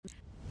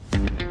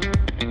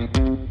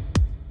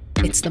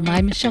It's the My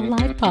Michelle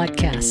Live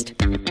podcast.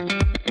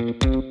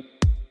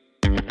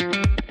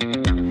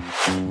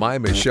 My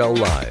Michelle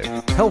Live,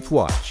 Health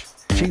Watch.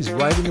 She's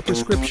writing a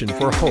prescription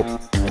for hope.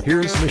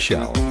 Here's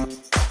Michelle.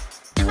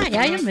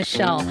 Hi, I am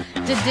Michelle.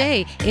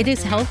 Today it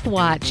is Health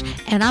Watch,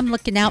 and I'm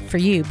looking out for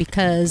you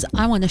because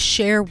I want to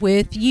share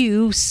with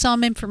you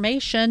some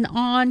information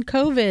on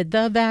COVID,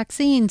 the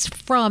vaccines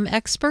from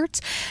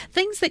experts,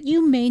 things that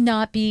you may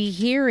not be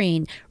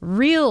hearing,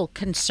 real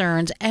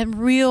concerns and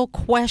real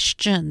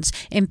questions,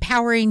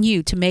 empowering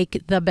you to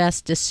make the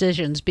best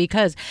decisions.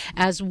 Because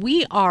as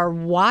we are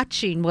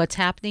watching what's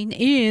happening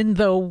in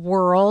the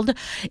world,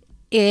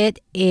 it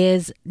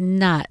is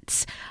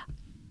nuts.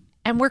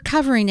 And we're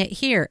covering it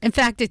here. In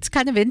fact, it's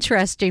kind of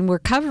interesting. We're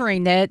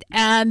covering it,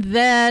 and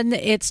then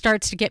it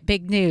starts to get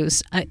big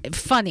news.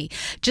 Funny.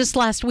 Just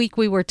last week,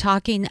 we were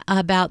talking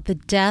about the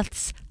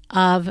deaths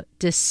of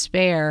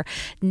despair.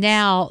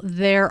 Now,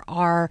 there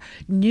are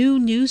new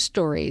news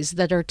stories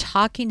that are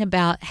talking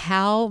about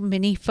how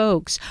many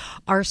folks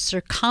are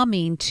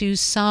succumbing to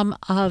some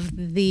of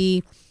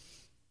the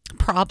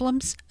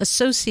problems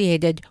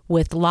associated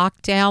with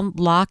lockdown,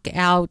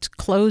 lockout,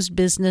 closed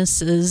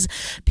businesses,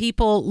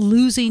 people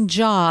losing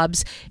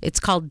jobs. It's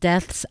called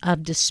deaths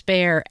of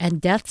despair, and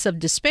deaths of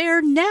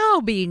despair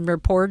now being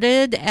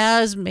reported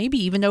as maybe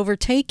even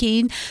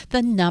overtaking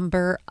the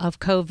number of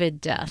COVID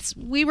deaths.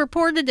 We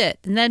reported it,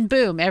 and then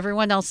boom,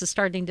 everyone else is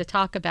starting to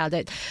talk about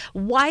it.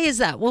 Why is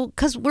that? Well,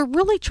 because we're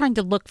really trying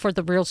to look for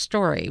the real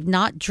story,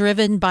 not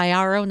driven by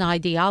our own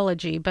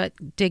ideology, but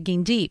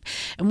digging deep.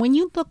 And when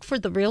you look for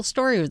the real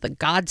story, or the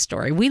God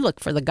story, we look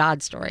for the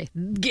God story,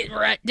 get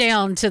right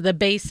down to the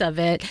base of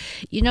it.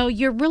 You know,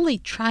 you're really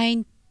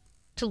trying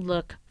to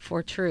look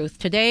for truth.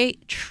 Today,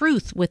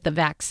 truth with the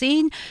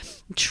vaccine,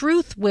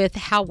 truth with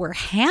how we're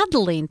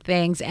handling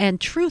things, and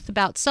truth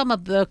about some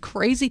of the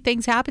crazy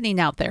things happening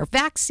out there.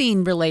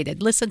 Vaccine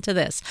related. Listen to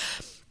this.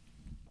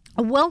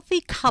 A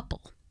wealthy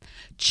couple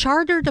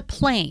chartered a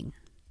plane.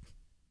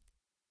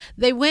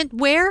 They went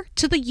where?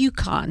 To the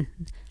Yukon.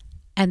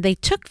 And they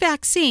took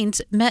vaccines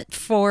meant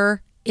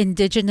for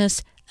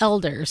Indigenous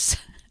elders.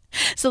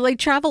 So they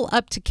travel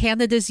up to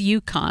Canada's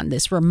Yukon,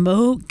 this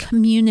remote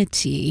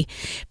community,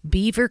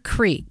 Beaver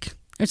Creek.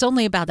 There's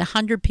only about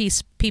 100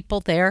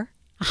 people there,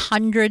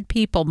 100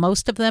 people,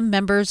 most of them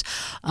members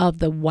of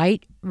the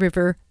White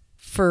River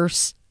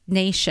First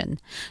Nation.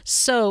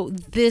 So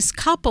this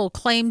couple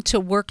claimed to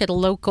work at a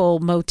local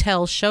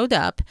motel, showed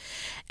up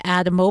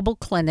at a mobile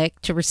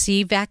clinic to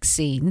receive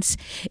vaccines.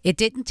 It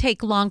didn't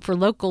take long for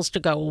locals to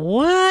go,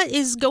 what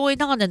is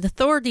going on? And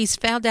authorities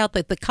found out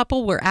that the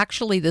couple were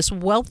actually this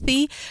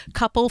wealthy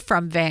couple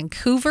from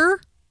Vancouver,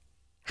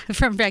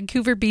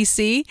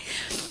 BC,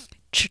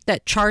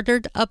 that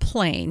chartered a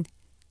plane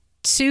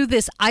to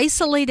this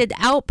isolated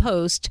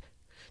outpost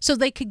so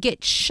they could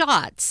get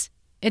shots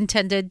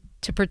intended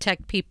to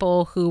protect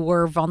people who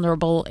were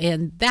vulnerable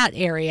in that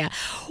area.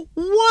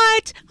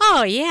 What?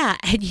 Oh, yeah.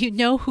 And you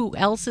know who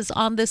else is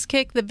on this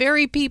kick? The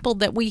very people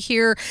that we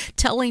hear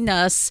telling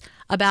us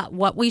about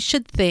what we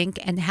should think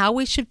and how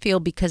we should feel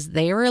because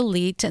they are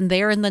elite and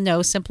they're in the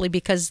know simply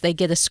because they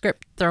get a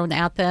script thrown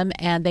at them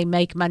and they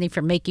make money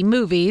from making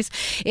movies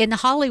in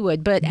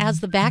Hollywood. But as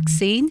the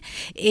vaccine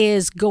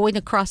is going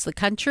across the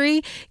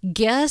country,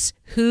 guess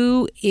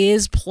who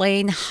is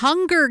playing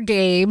Hunger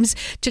Games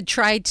to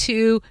try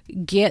to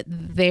get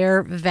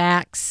their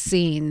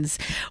vaccines?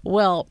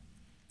 Well,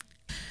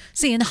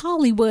 see, in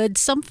Hollywood,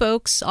 some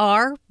folks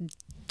are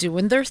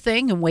doing their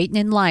thing and waiting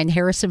in line.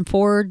 Harrison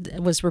Ford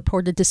was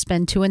reported to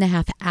spend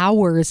 2.5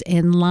 hours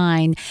in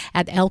line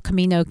at El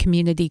Camino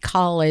Community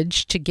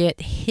College to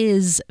get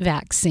his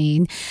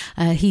vaccine.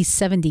 He's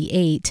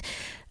 78.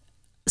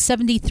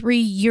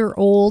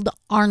 73-year-old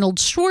Arnold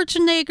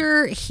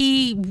Schwarzenegger,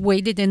 he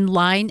waited in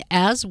line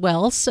as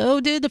well. So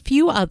did a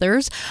few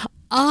others.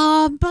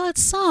 But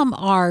some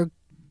are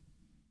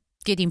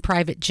getting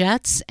private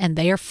jets, and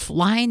they are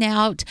flying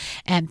out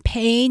and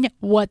paying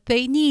what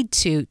they need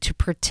to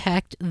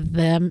protect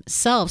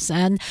themselves.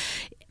 And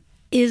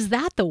is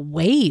that the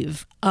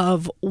wave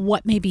of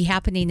what may be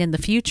happening in the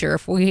future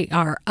if we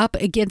are up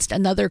against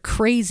another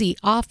crazy,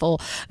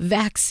 awful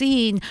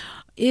vaccine?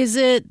 Is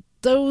it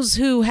those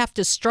who have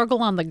to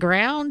struggle on the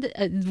ground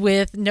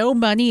with no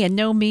money and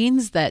no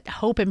means that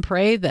hope and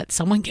pray that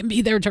someone can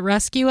be there to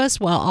rescue us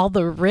while all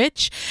the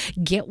rich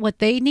get what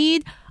they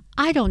need?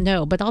 I don't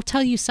know, but I'll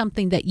tell you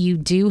something that you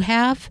do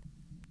have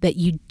that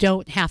you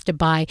don't have to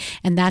buy,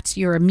 and that's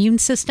your immune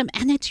system,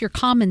 and it's your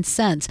common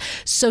sense.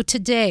 So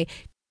today,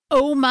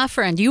 oh, my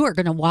friend, you are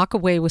going to walk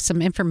away with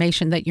some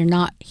information that you're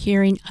not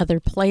hearing other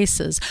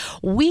places.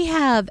 We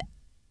have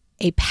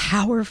a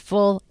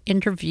powerful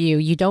interview.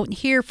 You don't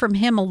hear from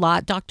him a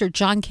lot. Dr.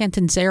 John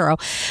Catanzaro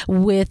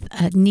with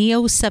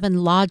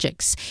Neo7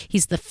 Logics.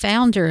 He's the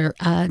founder.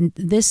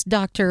 This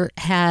doctor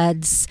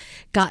has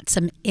got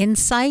some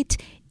insight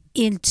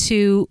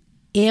into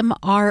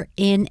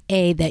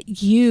mRNA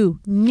that you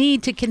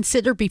need to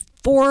consider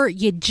before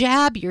you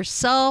jab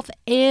yourself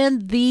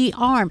in the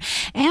arm.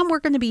 And we're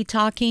going to be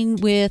talking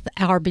with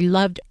our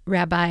beloved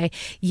Rabbi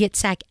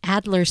Yitzhak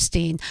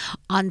Adlerstein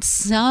on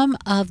some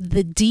of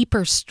the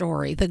deeper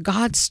story, the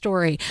God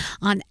story,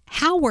 on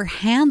how we're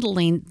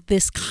handling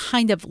this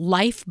kind of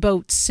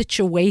lifeboat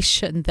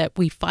situation that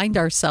we find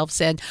ourselves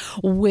in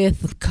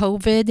with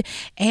COVID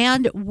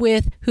and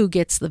with who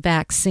gets the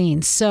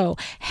vaccine. So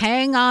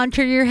hang on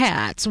to your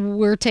hats.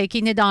 We're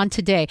taking it on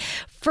today.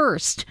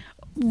 First,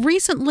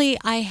 recently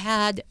I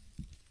had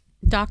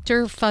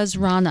Dr. Fuz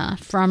Rana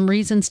from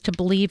Reasons to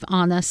Believe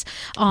on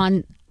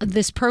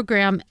this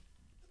program,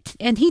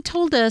 and he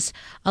told us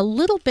a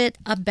little bit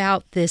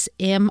about this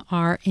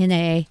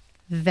mRNA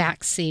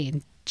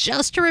vaccine.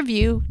 Just to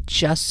review,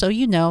 just so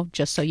you know,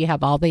 just so you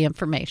have all the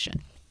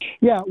information.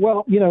 Yeah,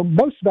 well,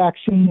 most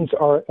vaccines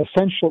are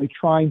essentially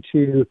trying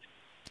to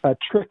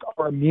trick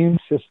our immune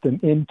system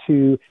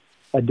into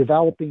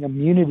developing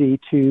immunity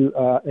to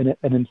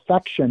an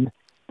infection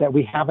that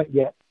we haven't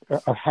yet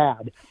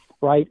had,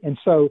 right? And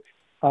so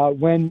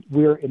when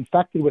we're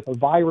infected with a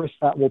virus,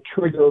 that will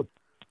trigger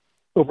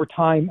over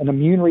time an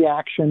immune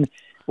reaction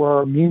where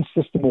our immune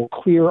system will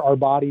clear our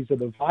bodies of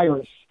the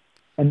virus.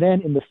 And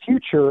then in the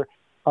future,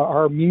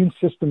 our immune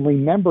system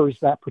remembers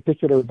that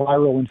particular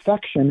viral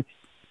infection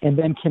and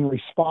then can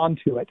respond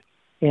to it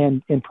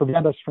and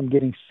prevent us from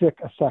getting sick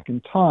a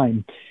second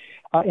time.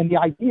 And the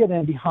idea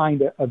then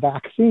behind a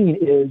vaccine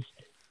is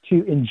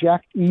to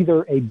inject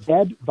either a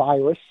dead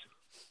virus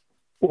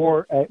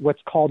or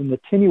what's called an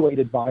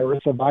attenuated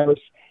virus, a virus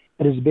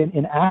that has been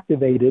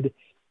inactivated,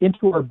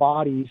 into our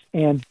bodies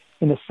and,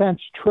 in a sense,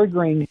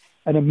 triggering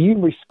an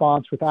immune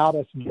response without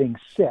us getting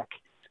sick.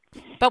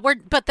 But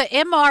the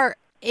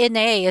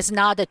mRNA is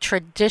not a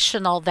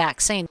traditional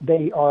vaccine.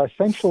 They are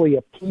essentially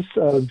a piece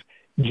of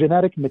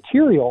genetic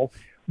material,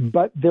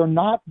 but they're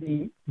not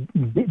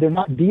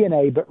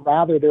DNA, but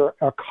rather they're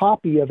a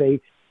copy of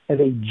a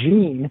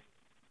gene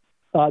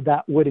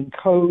that would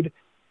encode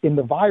in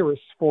the virus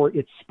for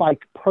its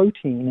spike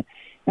protein.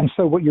 And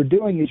so what you're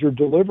doing is you're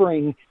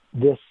delivering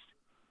this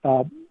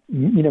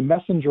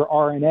messenger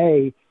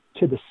RNA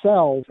to the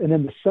cells, and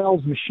then the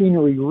cell's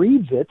machinery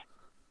reads it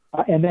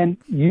and then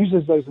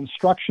uses those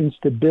instructions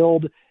to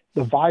build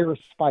the virus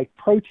spike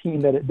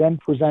protein that it then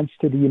presents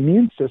to the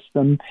immune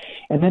system.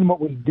 And then what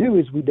we do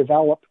is we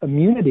develop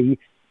immunity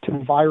to the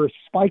virus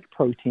spike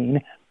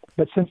protein.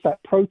 But since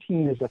that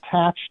protein is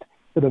attached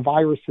to the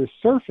virus's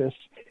surface,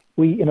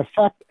 we in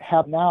effect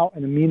have now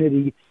an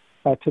immunity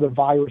to the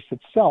virus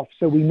itself.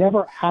 So we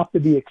never have to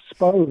be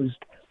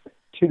exposed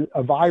to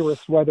a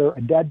virus, whether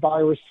a dead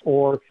virus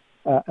or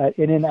an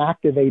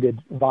inactivated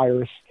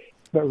virus,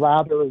 but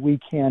rather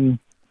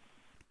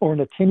or an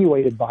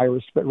attenuated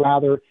virus, but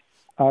rather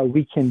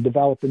we can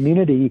develop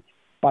immunity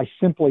by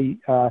simply,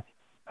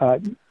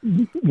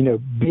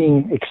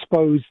 being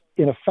exposed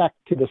in effect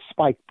to the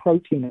spike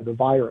protein of the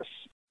virus.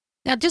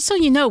 Now, just so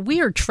you know, we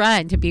are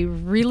trying to be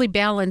really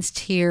balanced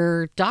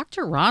here.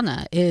 Dr.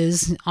 Rana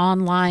is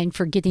online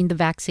for getting the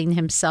vaccine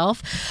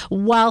himself.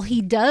 While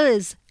he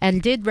does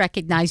and did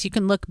recognize, you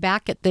can look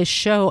back at this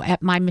show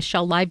at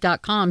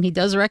mymichellelive.com. He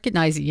does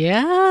recognize,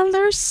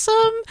 there's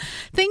some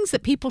things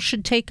that people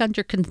should take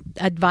under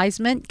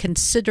advisement,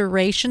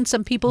 consideration.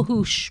 Some people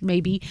who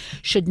maybe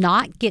should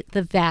not get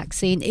the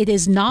vaccine. It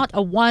is not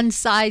a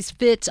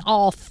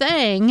one-size-fits-all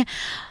thing.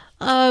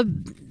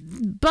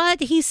 But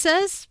he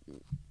says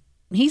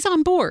he's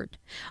on board.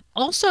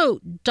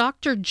 Also,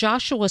 Dr.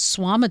 Joshua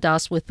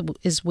Swamidas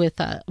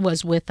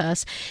was with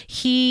us.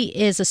 He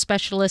is a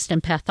specialist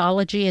in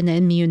pathology and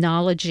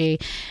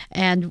immunology,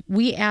 and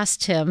we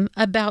asked him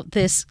about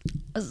this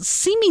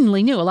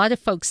seemingly new. A lot of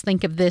folks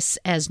think of this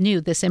as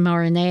new, this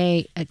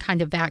mRNA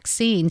kind of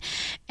vaccine,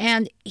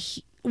 and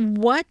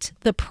what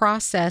the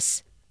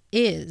process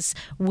is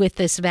with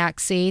this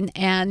vaccine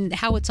and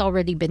how it's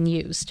already been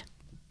used.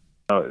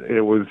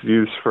 It was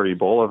used for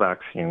Ebola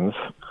vaccines.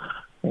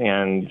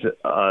 And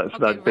so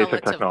that's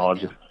basic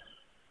technology.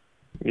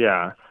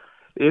 Yeah,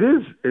 it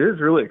is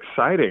really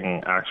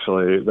exciting,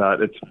 actually, that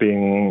it's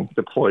being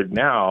deployed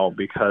now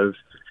because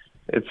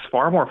it's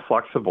far more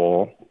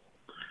flexible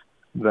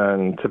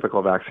than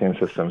typical vaccine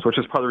systems, which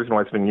is part of the reason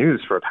why it's been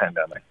used for a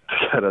pandemic,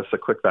 to get us a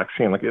quick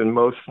vaccine. Like in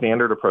most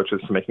standard approaches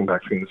to making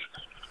vaccines,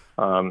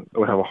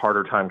 would have a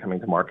harder time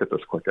coming to market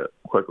this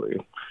quickly.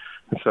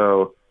 And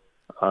so,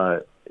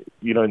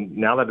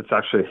 now that it's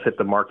actually hit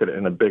the market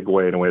in a big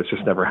way, in a way it's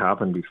just never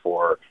happened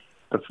before,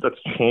 that's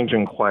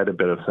changing quite a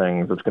bit of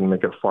things. It's going to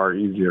make it far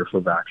easier for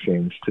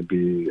vaccines to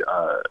be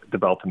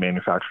developed and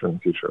manufactured in the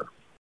future.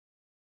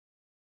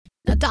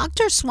 Now,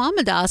 Dr.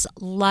 Swamidas,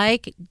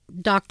 like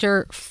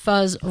Dr.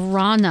 Fuz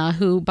Rana,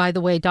 who, by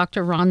the way,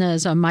 Dr. Rana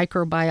is a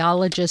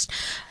microbiologist,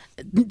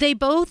 they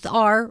both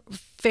are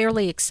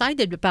fairly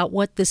excited about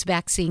what this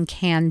vaccine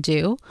can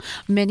do.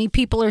 Many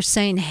people are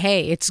saying,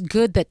 hey, it's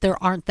good that there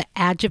aren't the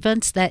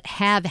adjuvants that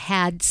have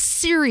had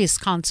serious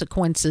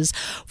consequences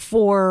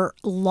for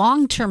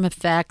long-term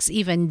effects,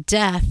 even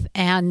death.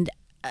 And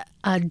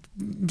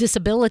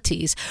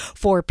disabilities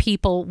for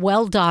people,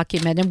 well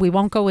documented. We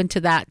won't go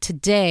into that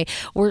today.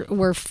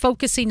 We're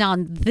focusing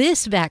on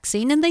this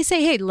vaccine, and they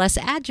say, hey, less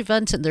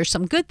adjuvants, and there's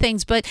some good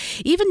things. But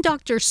even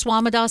Dr.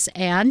 Swamidass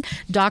and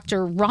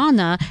Dr.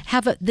 Rana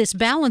have this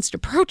balanced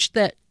approach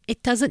that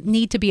it doesn't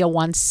need to be a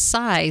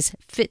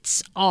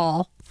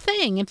one-size-fits-all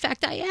thing. In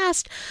fact, I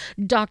asked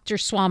Dr.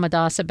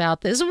 Swamidass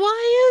about this.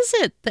 Why is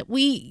it that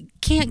we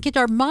can't get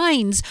our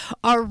minds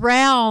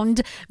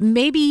around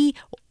maybe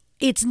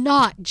it's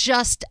not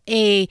just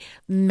a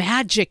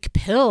magic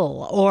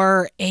pill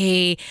or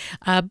a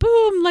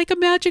boom, like a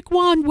magic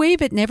wand,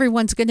 wave it, and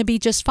everyone's going to be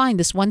just fine.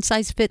 This one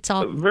size fits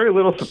all. Very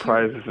little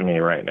surprises me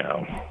right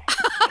now.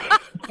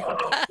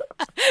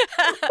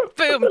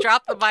 Boom,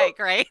 drop the mic,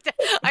 right?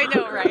 I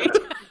know, right?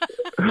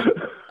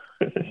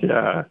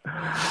 Yeah.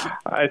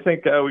 I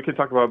think we could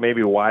talk about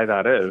maybe why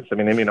that is. I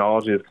mean,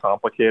 immunology is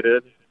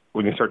complicated.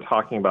 When you start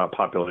talking about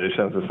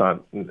populations, it's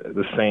not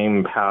the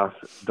same path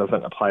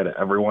doesn't apply to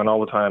everyone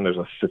all the time. There's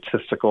a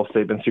statistical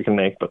statements you can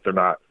make, but they're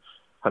not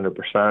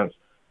 100%.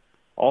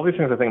 All these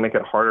things, I think, make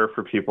it harder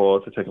for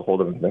people to take a hold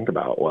of and think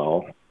about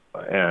well.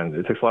 And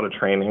it takes a lot of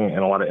training and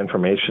a lot of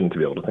information to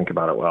be able to think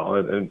about it well.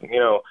 And it's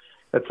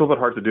a little bit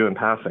hard to do in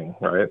passing,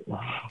 right?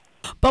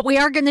 But we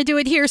are going to do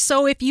it here.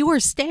 So if you are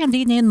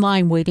standing in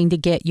line waiting to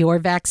get your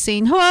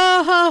vaccine,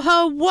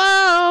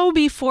 whoa,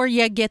 before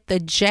you get the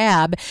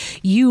jab,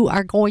 you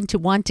are going to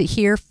want to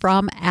hear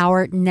from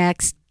our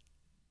next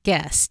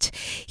guest.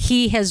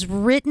 He has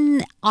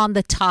written on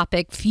the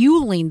topic,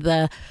 fueling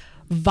the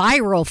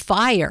viral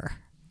fire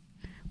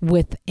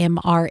with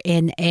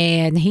mRNA,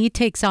 and he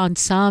takes on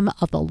some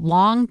of the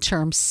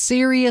long-term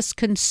serious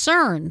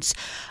concerns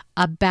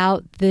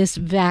about this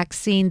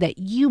vaccine that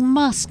you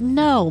must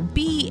know.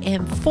 Be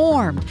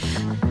informed.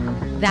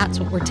 That's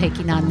what we're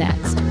taking on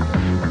next.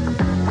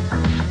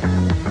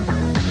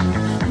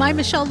 My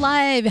Michelle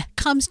Live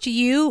comes to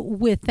you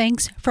with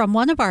thanks from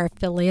one of our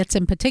affiliates,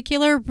 in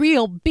particular,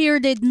 Real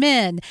Bearded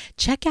Men.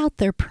 Check out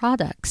their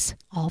products,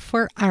 all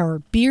for our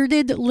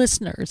bearded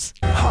listeners.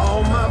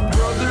 All my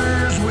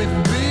brothers with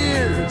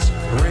beards,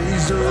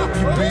 raise up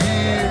your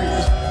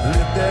beards.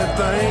 Let that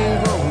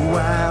thing grow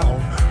out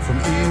from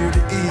ear to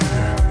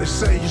ear. They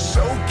say you're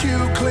so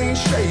cute, clean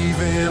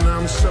shaven.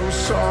 I'm so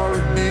sorry,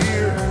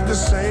 dear.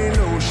 This ain't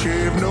no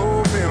shave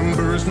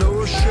November's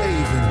no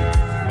shaving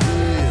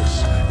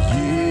this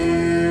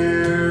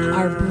year.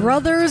 Our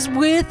brothers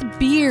with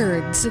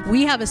beards.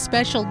 We have a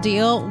special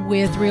deal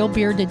with Real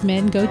Bearded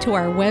Men. Go to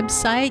our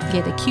website,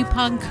 get a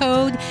coupon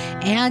code,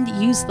 and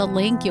use the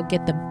link. You'll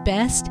get the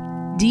best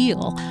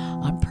deal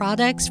on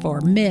products for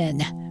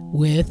men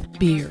with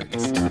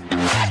beards.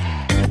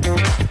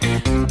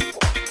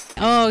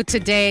 Oh,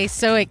 today,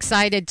 so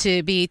excited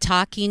to be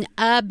talking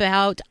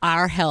about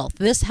our health.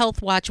 This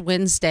Health Watch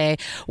Wednesday,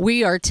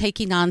 we are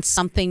taking on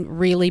something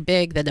really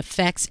big that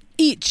affects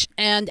each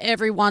and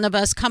every one of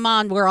us. Come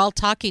on, we're all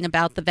talking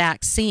about the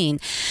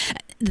vaccine.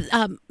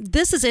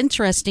 This is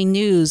interesting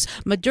news.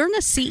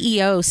 Moderna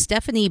CEO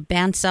Stephanie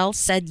Bancel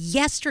said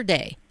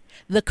yesterday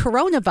the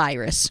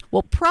coronavirus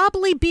will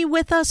probably be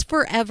with us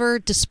forever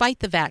despite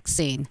the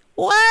vaccine.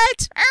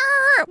 What?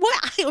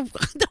 What?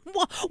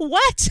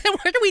 What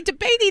are we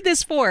debating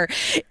this for?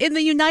 In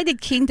the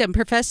United Kingdom,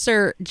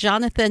 Professor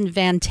Jonathan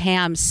Van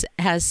Tam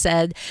has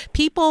said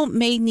people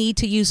may need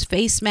to use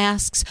face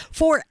masks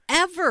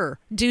forever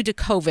due to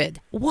COVID.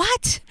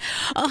 What?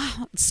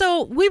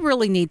 So we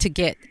really need to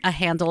get a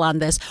handle on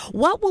this.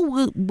 What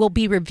will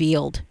be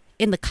revealed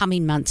in the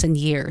coming months and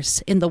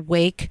years in the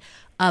wake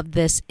of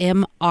this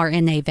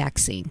mRNA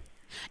vaccine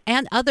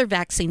and other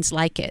vaccines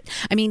like it?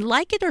 I mean,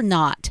 like it or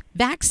not,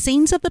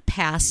 vaccines of the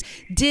past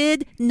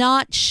did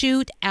not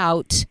shoot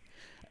out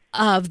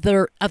of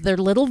their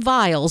little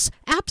vials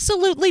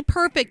absolutely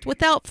perfect,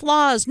 without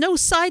flaws, no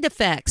side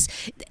effects.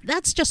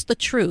 That's just the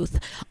truth.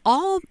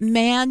 All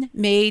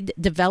man-made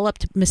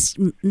developed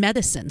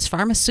medicines,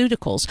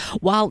 pharmaceuticals,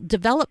 while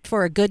developed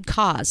for a good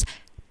cause,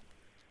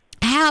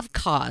 have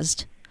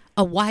caused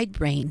a wide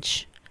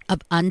range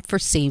of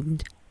unforeseen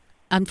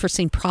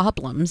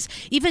problems,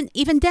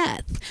 even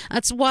death.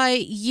 That's why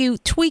you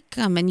tweak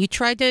them and you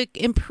try to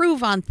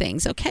improve on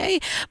things, okay?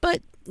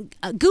 But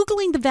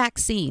Googling the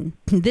vaccine,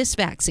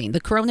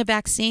 the corona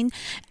vaccine,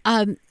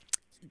 and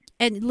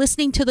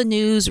listening to the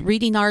news,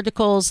 reading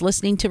articles,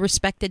 listening to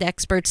respected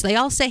experts, they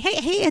all say,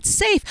 hey, it's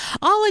safe.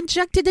 I'll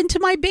inject it into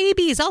my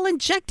babies. I'll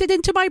inject it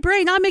into my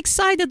brain. I'm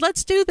excited.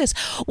 Let's do this.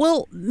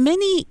 Well,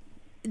 many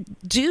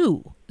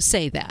do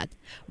say that,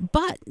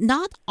 but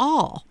not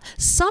all.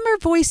 Some are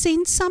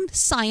voicing some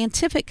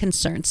scientific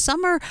concerns.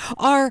 Some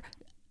are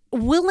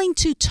willing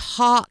to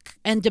talk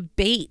and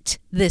debate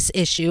this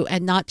issue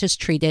and not just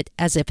treat it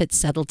as if it's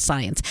settled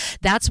science.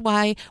 That's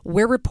why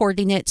we're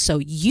reporting it, so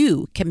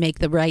you can make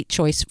the right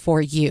choice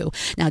for you.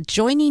 Now,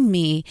 joining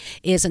me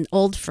is an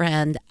old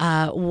friend,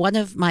 one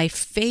of my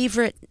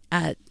favorite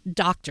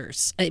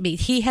doctors. I mean,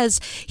 he has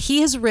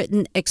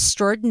written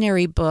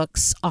extraordinary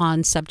books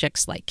on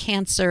subjects like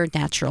cancer,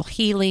 natural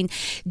healing.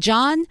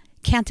 John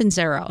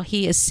Catanzaro.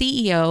 He is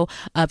CEO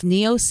of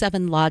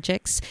Neo7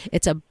 Logics.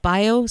 It's a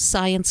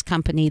bioscience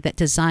company that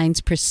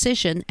designs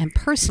precision and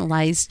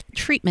personalized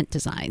treatment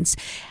designs.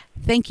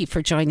 Thank you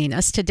for joining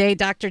us today,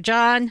 Dr.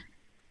 John.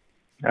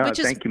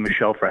 Thank you,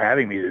 Michelle, for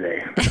having me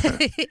today.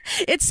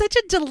 It's such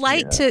a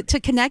delight to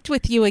connect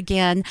with you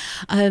again.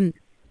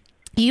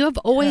 You have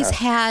always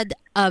had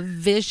a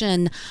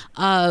vision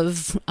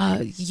of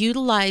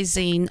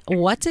utilizing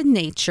what's in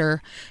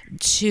nature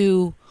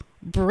to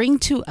bring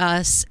to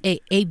us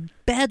a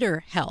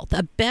better health,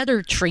 a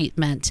better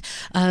treatment.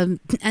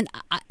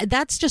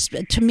 That's just,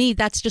 to me,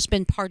 that's just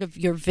been part of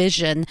your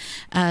vision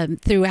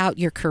throughout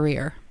your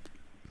career.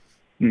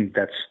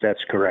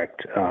 That's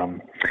correct.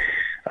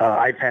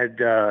 I've had,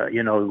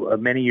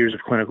 many years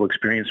of clinical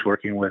experience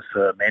working with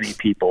many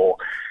people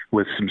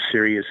with some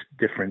serious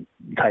different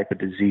type of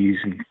disease,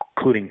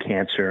 including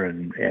cancer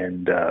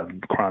and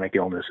chronic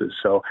illnesses.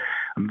 So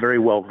I'm very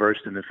well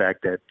versed in the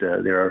fact that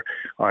there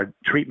are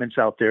treatments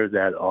out there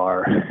that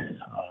are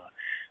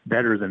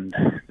better than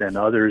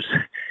others.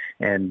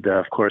 And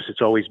of course,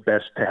 it's always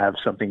best to have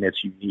something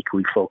that's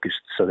uniquely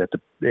focused so that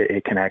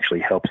it can actually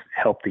help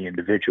the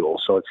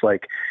individual. So it's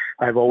like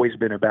I've always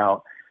been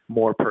about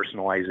more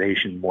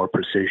personalization, more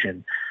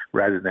precision,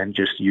 rather than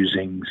just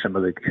using some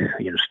of the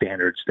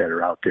standards that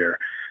are out there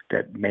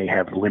that may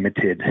have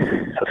limited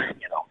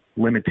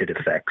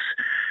effects,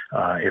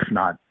 if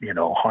not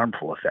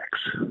harmful effects.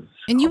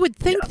 And you would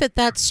think that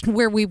that's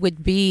where we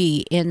would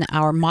be in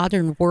our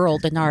modern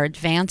world and our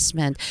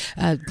advancement.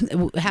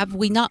 Have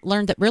we not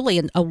learned that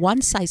really a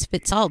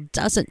one-size-fits-all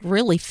doesn't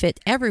really fit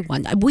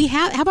everyone?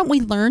 Haven't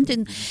we learned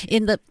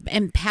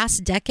in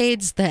past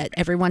decades that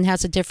everyone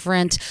has a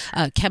different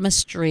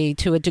chemistry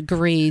to a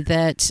degree,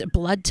 that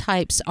blood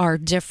types are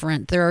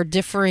different, there are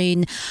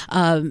differing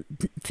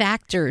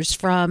factors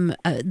from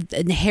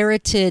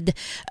inherited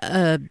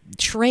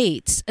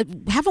traits?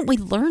 Haven't we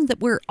learned that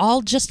we're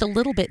all just a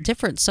little bit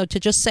different? So to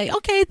just say,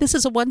 okay, this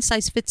is a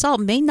one-size-fits-all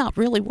may not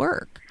really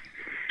work.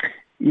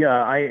 Yeah,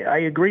 I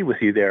agree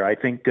with you there. I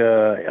think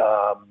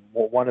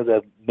one of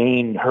the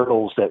main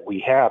hurdles that we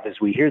have is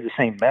we hear the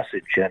same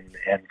message,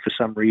 and for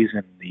some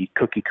reason the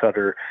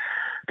cookie-cutter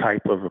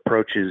type of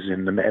approaches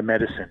in the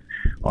medicine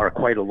are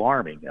quite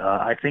alarming.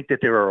 I think that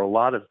there are a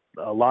lot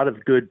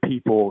of good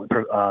people,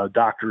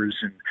 doctors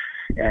and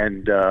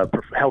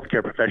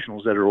healthcare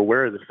professionals that are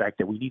aware of the fact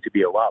that we need to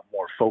be a lot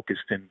more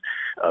focused in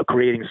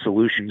creating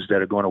solutions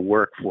that are going to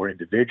work for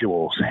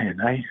individuals.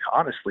 And I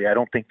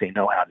don't think they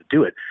know how to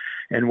do it.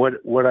 And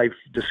what I've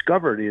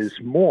discovered is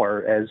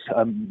more as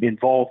I'm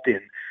involved in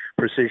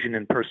precision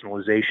and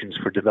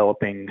personalizations for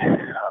developing,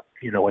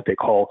 what they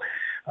call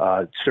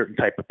certain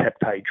type of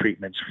peptide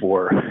treatments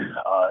for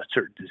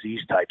certain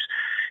disease types,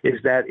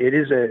 is that it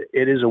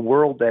is a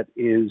world that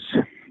is,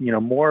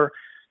 more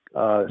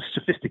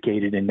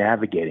sophisticated in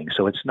navigating.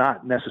 So it's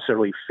not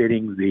necessarily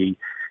fitting the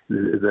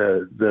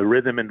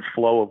rhythm and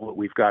flow of what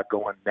we've got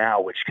going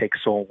now, which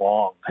takes so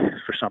long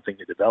for something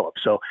to develop.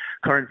 So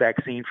current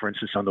vaccine, for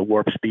instance, on the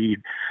Warp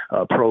Speed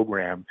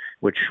program,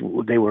 which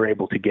they were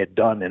able to get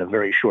done in a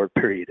very short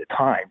period of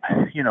time,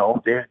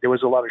 there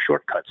was a lot of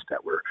shortcuts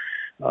that were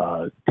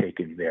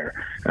taken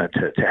there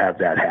to have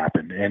that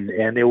happen.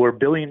 And there were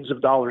billions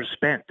of dollars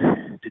spent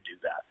to do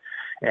that.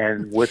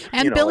 And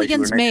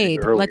billions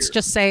made. Earlier, let's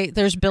just say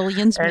there's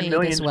billions and made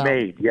millions as well.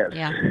 Made, yes.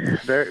 Yeah.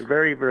 Very,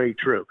 very, very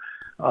true.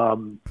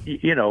 We're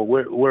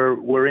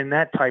in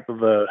that type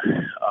of a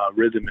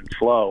rhythm and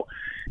flow,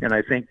 and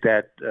I think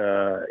that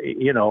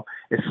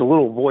it's a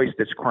little voice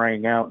that's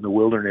crying out in the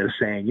wilderness,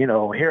 saying,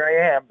 here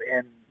I am,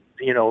 and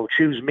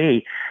choose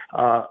me.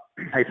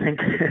 I think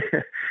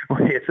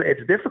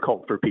it's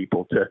difficult for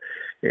people to,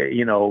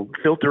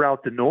 filter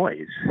out the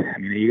noise. I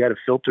mean, you got to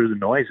filter the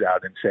noise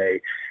out and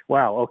say,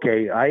 wow,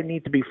 okay, I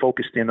need to be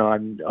focused in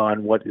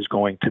on what is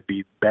going to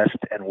be best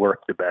and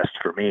work the best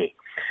for me.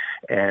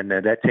 And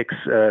that takes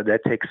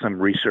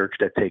some research,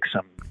 that takes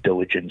some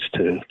diligence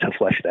to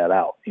flesh that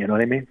out. You know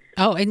what I mean?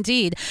 Oh,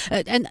 indeed.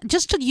 And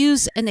just to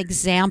use an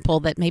example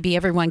that maybe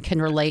everyone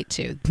can relate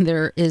to,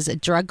 there is a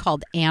drug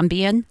called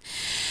Ambien.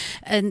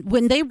 And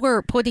when they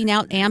were putting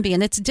out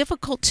Ambien, it's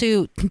difficult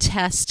to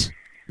test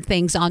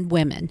things on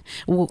women.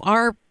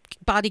 Our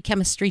body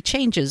chemistry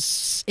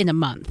changes in a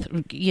month.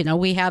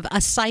 We have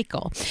a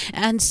cycle.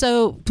 And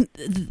so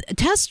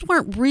tests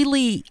weren't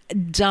really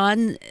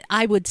done,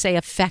 I would say,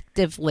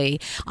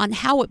 effectively on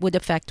how it would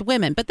affect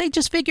women. But they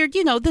just figured,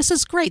 this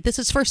is great. This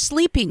is for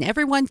sleeping.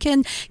 Everyone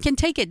can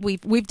take it.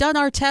 We've done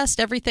our test.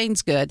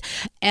 Everything's good.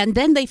 And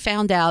then they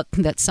found out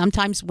that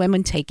sometimes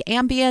women take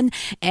Ambien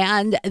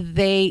and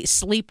they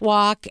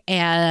sleepwalk.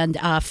 And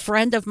a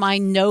friend of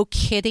mine, no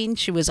kidding,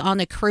 she was on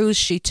a cruise.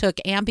 She took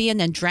Ambien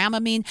and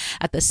Dramamine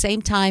at the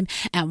same time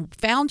and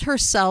found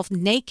herself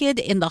naked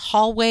in the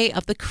hallway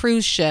of the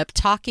cruise ship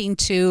talking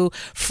to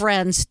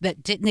friends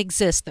that didn't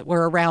exist that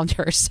were around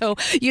her. So,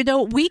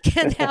 we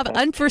can have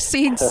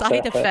unforeseen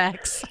side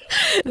effects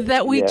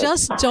that we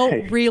just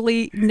don't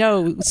really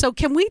know. So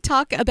can we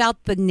talk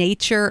about the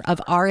nature of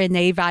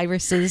RNA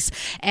viruses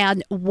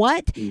and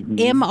what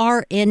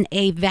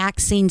mRNA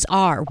vaccines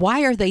are?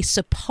 Why are they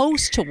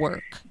supposed to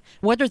work?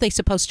 What are they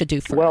supposed to do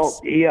for us?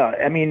 Well, yeah,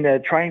 I mean,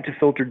 trying to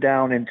filter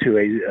down into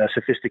a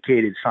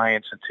sophisticated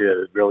science into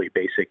a really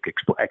basic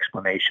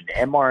explanation.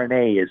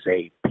 mRNA is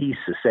a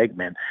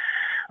segment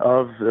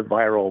of the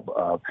viral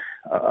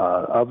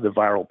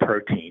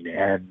protein,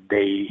 and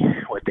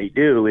what they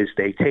do is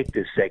they take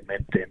this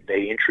segment and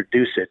they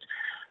introduce it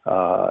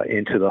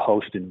into the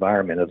host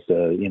environment of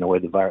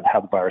where how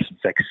the virus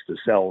infects the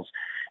cells.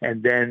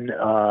 And then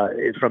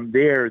from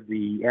there,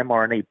 the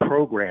mRNA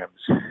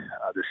programs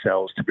the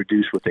cells to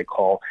produce what they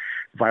call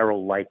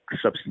viral-like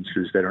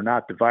substances that are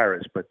not the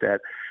virus, but that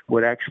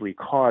would actually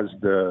cause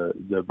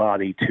the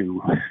body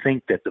to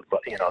think that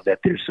that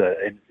there's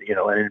an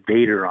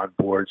invader on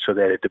board, so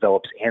that it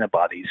develops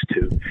antibodies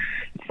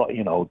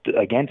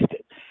against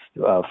it.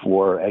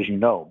 As you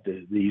know,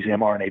 these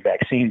mRNA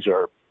vaccines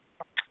are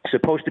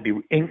supposed to be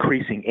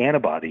increasing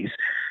antibodies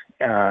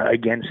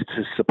against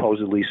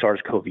supposedly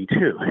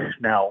SARS-CoV-2.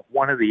 Now,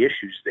 one of the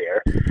issues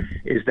there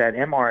is that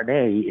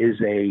mRNA is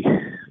a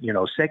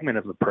segment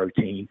of the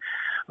protein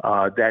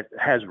that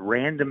has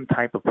random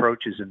type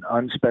approaches and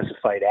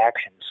unspecified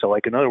actions. So,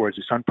 like, in other words,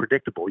 it's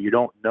unpredictable. You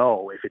don't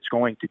know if it's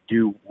going to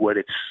do what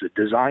it's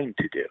designed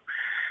to do,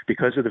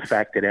 because of the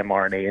fact that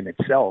mRNA in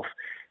itself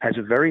has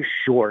a very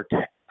short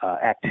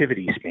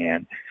activity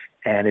span.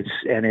 And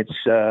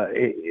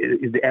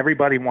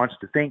everybody wants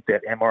to think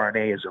that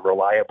mRNA is a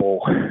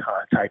reliable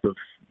type of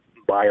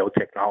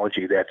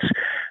biotechnology that's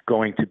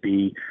going to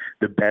be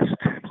the best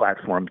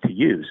platform to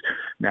use.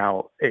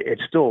 Now,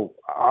 it's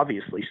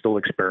obviously still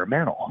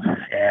experimental,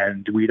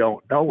 and we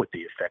don't know what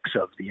the effects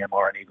of the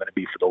mRNA are going to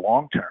be for the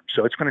long term.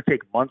 So it's going to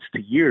take months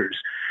to years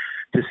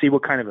to see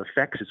what kind of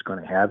effects it's going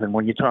to have. And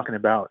when you're talking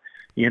about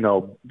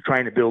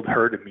trying to build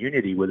herd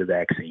immunity with a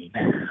vaccine,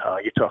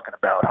 you're talking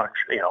about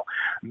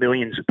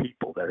millions of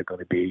people that are going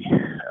to be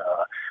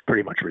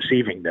pretty much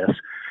receiving this,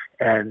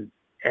 and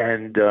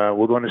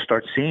we're going to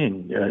start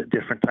seeing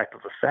different type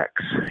of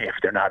effects. If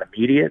they're not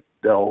immediate,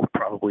 they'll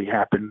probably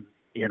happen,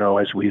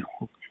 as we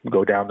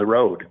go down the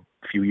road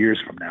a few years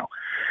from now.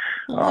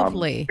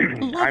 Lovely.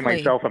 I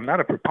myself, I'm not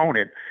a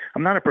proponent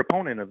of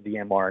the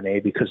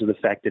mRNA because of the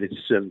fact that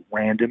it's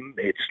random,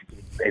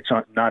 it's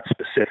not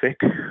specific,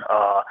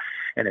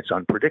 and it's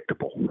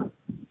unpredictable.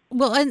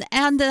 Well,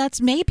 and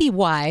that's maybe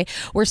why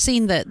we're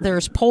seeing that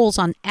there's polls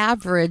on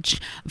average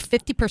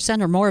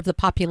 50% or more of the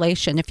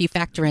population, if you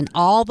factor in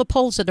all the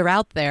polls that are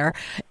out there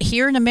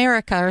here in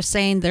America, are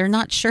saying they're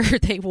not sure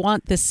they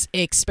want this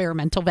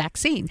experimental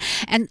vaccine.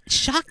 And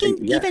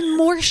shocking, even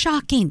more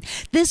shocking,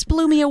 this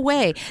blew me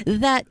away,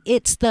 that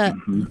it's the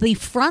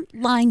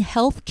frontline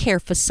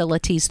healthcare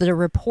facilities that are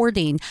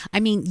reporting.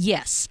 I mean,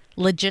 yes,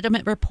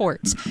 legitimate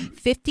reports.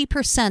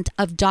 50%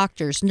 of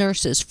doctors,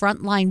 nurses,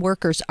 frontline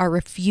workers are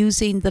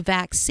refusing the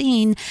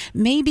vaccine.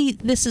 Maybe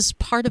this is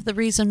part of the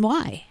reason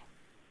why.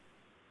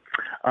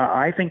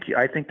 I think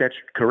that's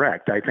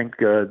correct. I think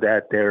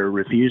that they're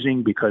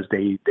refusing because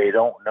they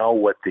don't know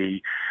what the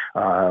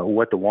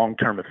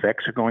long-term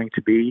effects are going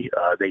to be.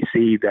 They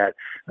see that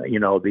the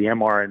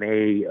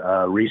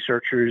mRNA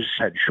researchers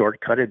had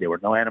shortcutted. There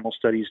were no animal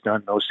studies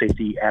done, no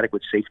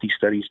adequate safety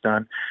studies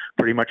done.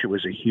 Pretty much it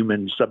was a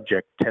human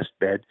subject test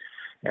bed.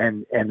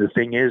 And the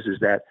thing is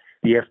that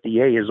the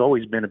FDA has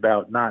always been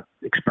about not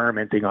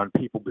experimenting on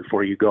people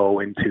before you go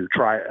into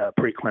try a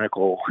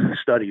preclinical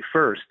study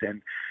first.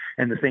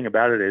 And the thing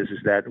about it is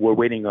that we're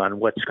waiting on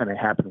what's going to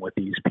happen with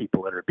these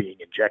people that are being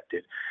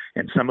injected.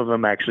 And some of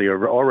them actually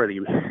already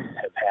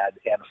have had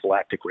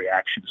anaphylactic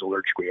reactions,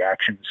 allergic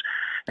reactions,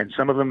 and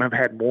some of them have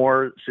had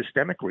more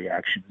systemic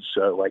reactions,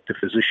 like the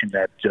physician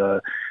that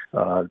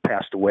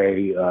passed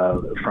away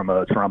from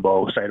a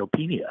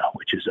thrombocytopenia,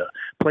 which is a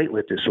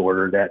platelet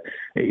disorder that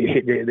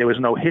there was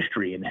no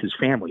history in his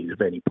family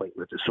of any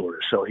platelet disorder.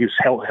 So he was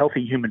a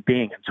healthy human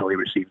being until he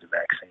received the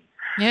vaccine.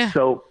 Yeah.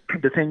 So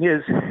the thing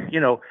is,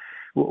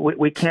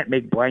 we can't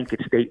make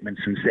blanket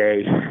statements and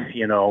say,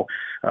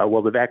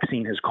 well, the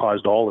vaccine has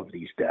caused all of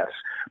these deaths.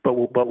 But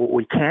what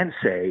we can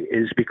say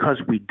is,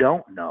 because we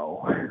don't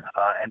know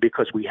and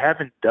because we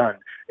haven't done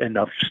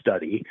enough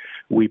study,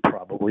 we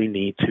probably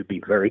need to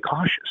be very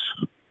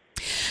cautious.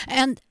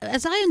 And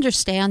as I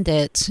understand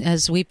it,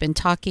 as we've been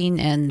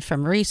talking and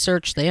from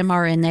research, the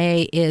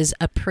mRNA is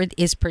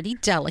pretty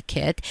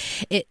delicate.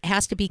 It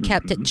has to be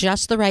kept at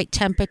just the right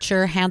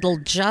temperature,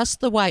 handled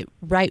just the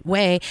right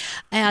way,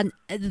 and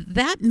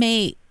that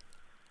may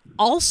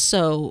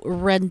also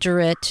render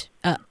it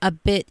a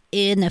bit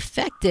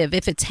ineffective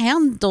if it's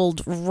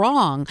handled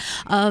wrong.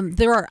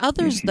 There are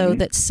others, though,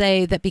 that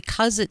say that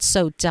because it's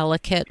so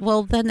delicate,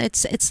 well, then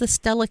it's this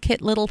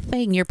delicate little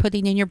thing you're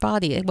putting in your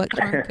body. What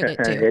harm could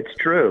it do? It's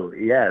true,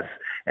 yes.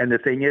 And the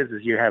thing is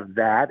you have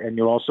that, and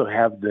you also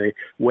have the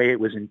way it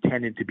was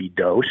intended to be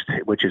dosed,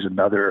 which is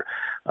another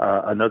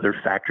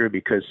factor,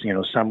 because,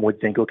 some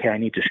would think, okay, I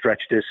need to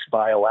stretch this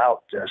vial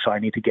out, so I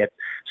need to get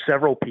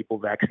several people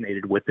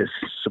vaccinated with this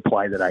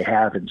supply that I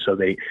have. And so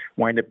they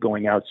wind up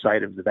going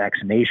outside of the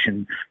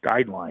vaccination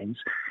guidelines.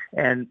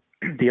 And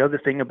the other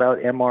thing about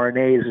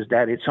mRNA is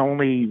that it's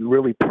only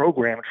really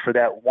programmed for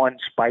that one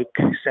spike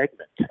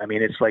segment. I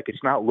mean,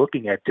 it's not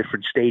looking at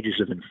different stages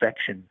of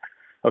infection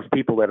of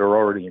people that are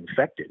already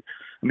infected.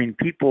 I mean,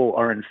 people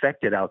are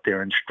infected out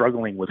there and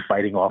struggling with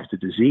fighting off the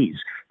disease.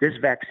 This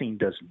vaccine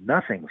does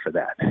nothing for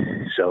that.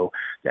 So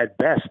at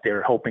best,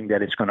 they're hoping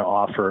that it's going to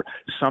offer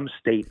some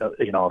state of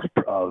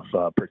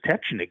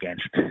protection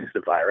against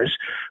the virus,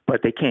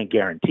 but they can't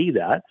guarantee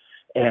that.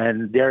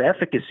 And their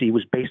efficacy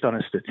was based on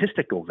a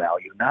statistical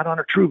value, not on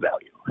a true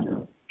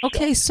value.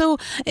 Okay, so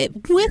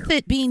with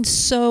it being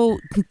so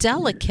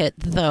delicate,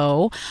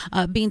 though,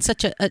 being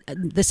such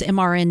this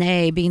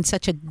mRNA being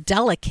such a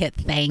delicate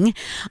thing,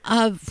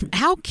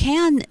 how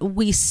can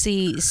we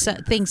see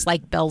things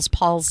like Bell's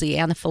palsy,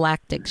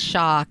 anaphylactic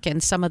shock,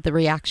 and some of the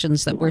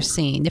reactions that we're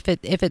seeing if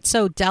it's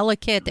so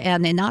delicate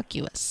and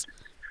innocuous?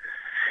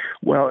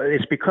 Well,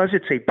 it's because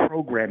it's a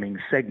programming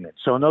segment.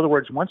 So in other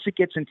words, once it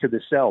gets into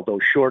the cell, though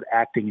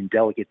short-acting and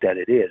delicate that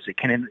it is, it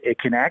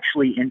can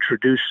actually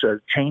introduce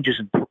changes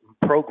in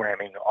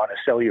programming on a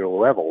cellular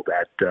level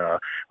that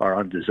are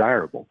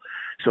undesirable.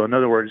 So in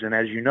other words, and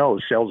as you know,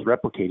 cells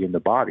replicate in the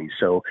body.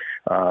 So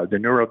the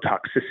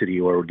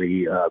neurotoxicity or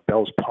the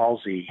Bell's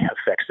palsy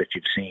effects that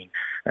you've seen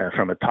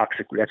from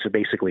that's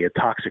basically a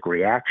toxic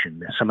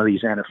reaction. Some of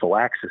these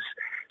anaphylaxis,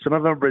 some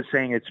of them are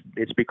saying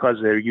it's because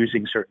they're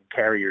using certain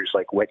carriers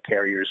like wet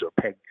carriers or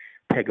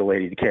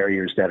pegylated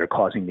carriers that are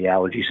causing the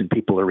allergies, and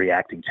people are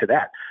reacting to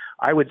that.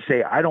 I would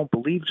say I don't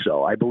believe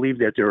so. I believe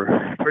that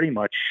they're pretty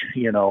much,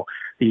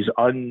 these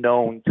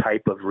unknown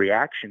type of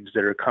reactions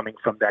that are coming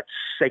from that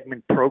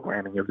segment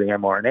programming of the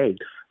mRNA.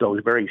 Though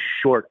very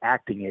short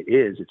acting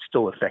it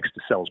still affects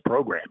the cell's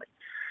programming.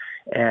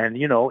 And,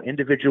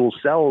 individual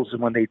cells,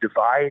 when they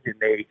divide and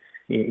they,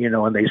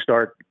 and they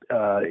start,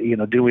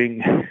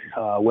 doing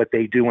what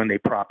they do when they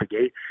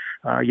propagate,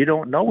 you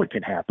don't know what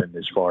can happen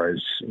as far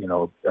as,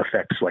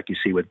 effects like you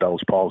see with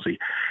Bell's palsy.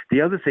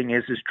 The other thing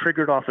is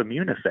triggered off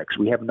immune effects.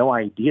 We have no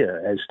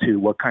idea as to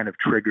what kind of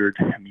triggered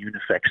immune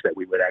effects that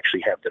we would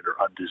actually have that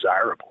are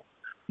undesirable,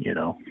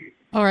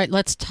 All right,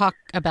 let's talk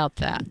about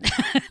that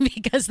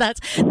because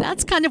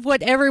that's kind of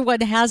what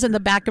everyone has in the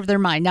back of their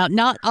mind. Now,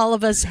 not all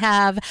of us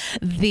have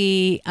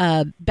the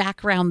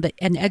background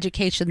and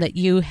education that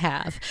you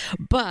have,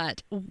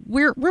 but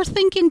we're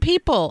thinking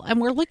people,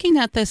 and we're looking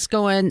at this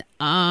going,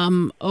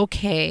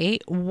 okay,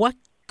 what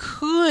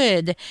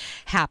could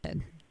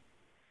happen?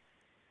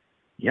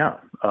 Yeah.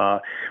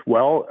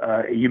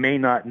 You may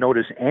not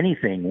notice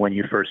anything when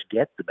you first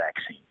get the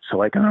vaccine.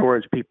 So, in other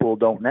words, people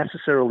don't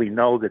necessarily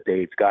know that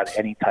they've got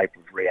any type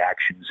of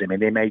reactions. I mean,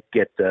 they might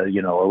get, a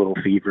little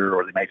fever,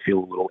 or they might feel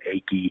a little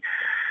achy.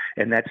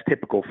 And that's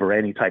typical for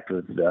any type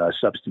of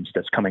substance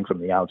that's coming from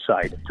the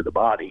outside into the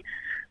body.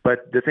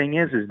 But the thing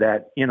is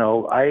that,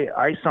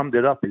 I summed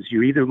it up as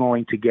you're either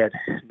going to get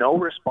no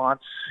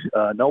response,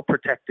 no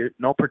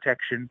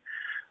protection,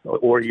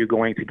 or you're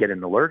going to get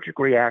an allergic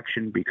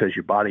reaction because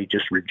your body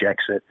just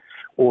rejects it,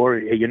 or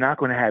you're not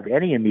going to have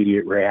any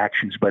immediate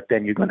reactions, but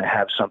then you're going to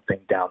have something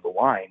down the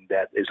line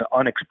that is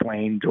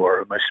unexplained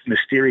or a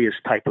mysterious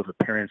type of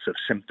appearance of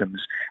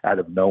symptoms out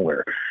of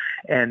nowhere.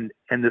 And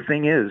the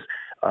thing is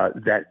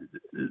that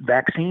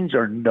vaccines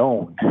are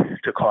known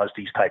to cause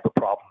these type of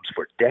problems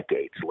for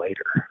decades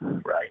later,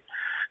 right?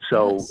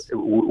 So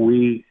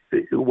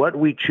what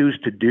we choose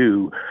to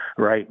do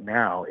right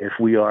now, if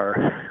we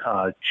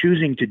are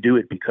choosing to do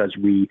it because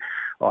we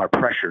are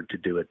pressured to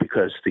do it,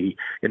 because the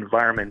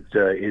environment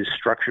is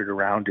structured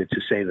around it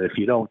to say that if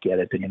you don't get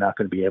it, then you're not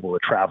going to be able to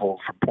travel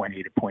from point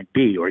A to point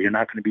B, or you're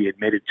not going to be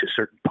admitted to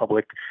certain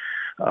public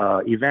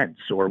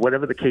events, or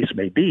whatever the case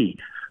may be.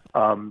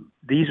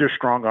 These are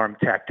strong-arm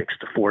tactics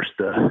to force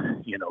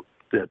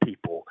the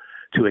people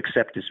to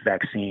accept this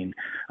vaccine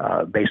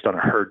based on a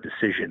herd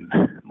decision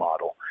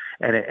model,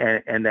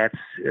 and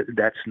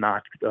that's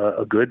not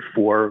good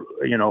for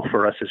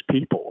for us as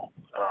people.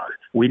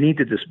 We need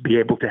to just be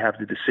able to have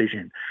the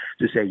decision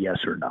to say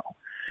yes or no,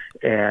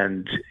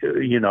 and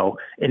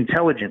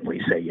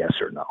intelligently say yes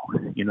or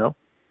no.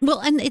 Well,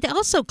 and it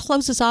also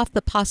closes off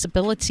the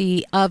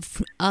possibility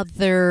of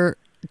other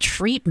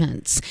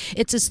treatments.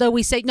 It's as though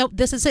we say, no,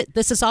 this is it.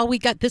 This is all we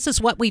got. This is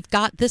what we've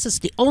got. This is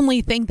the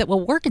only thing that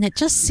will work. And it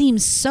just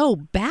seems so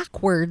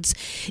backwards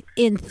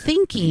in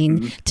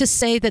thinking to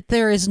say that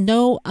there is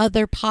no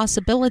other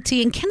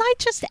possibility. And can I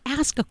just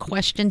ask a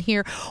question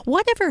here?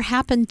 Whatever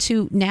happened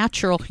to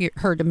natural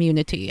herd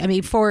immunity? I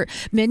mean, for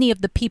many of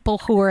the people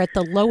who are at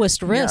the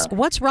lowest risk,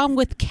 what's wrong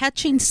with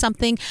catching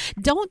something?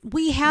 Don't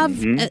we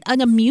have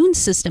an immune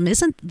system?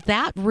 Isn't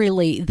that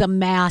really the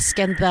mask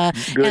and the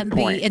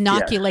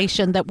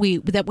inoculation that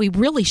we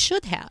really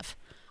should have?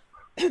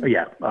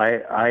 Yeah,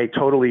 I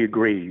totally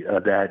agree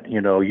that,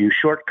 you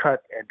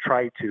shortcut and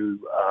try to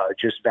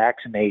just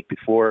vaccinate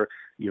before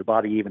your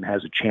body even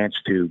has a chance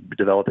to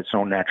develop its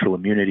own natural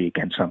immunity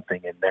against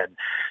something. And then,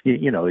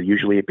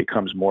 usually it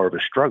becomes more of a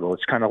struggle.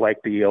 It's kind of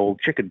like the old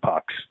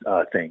chickenpox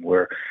thing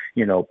where,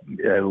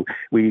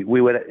 we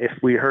would, if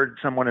we heard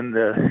someone in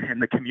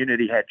the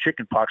community had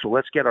chickenpox, well,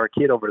 let's get our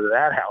kid over to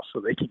that house so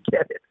they can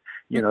get it.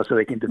 So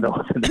they can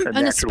develop a natural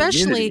and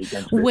especially immunity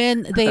against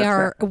when they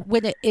are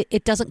when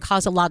it doesn't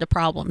cause a lot of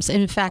problems.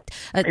 In fact,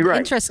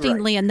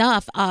 interestingly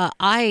enough,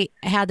 I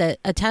had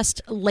a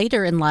test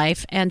later in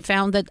life and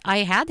found that I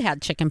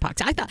had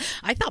chickenpox. I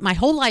thought my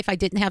whole life I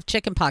didn't have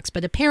chickenpox,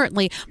 but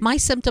apparently my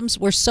symptoms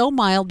were so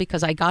mild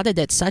because I got it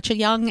at such a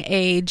young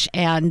age,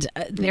 and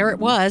there it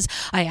was.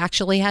 I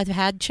actually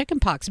had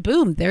chickenpox.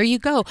 Boom, there you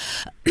go.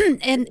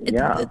 And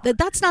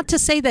that's not to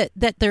say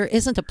that there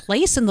isn't a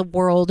place in the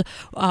world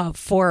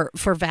for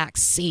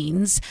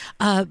vaccines,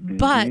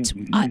 but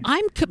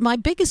my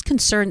biggest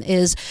concern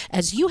is,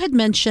 as you had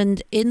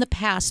mentioned in the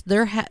past,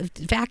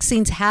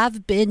 vaccines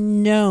have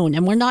been known,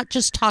 and we're not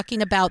just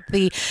talking about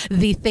the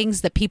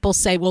things that people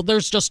say, well,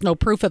 there's just no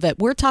proof of it.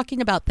 We're talking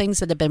about things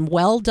that have been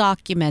well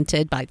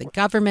documented by the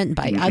government and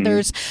by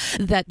others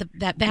that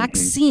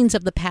vaccines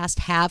of the past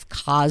have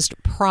caused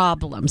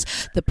problems.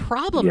 The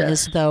problem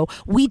is, though,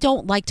 we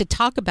don't like to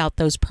talk about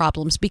those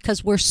problems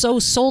because we're so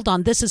sold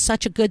on this is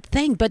such a good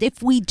thing. But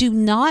if we do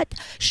not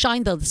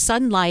shine the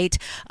sunlight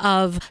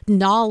of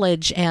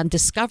knowledge and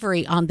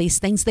discovery on these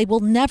things, they will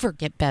never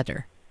get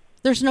better.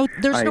 There's no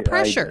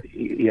pressure.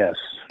 Yes,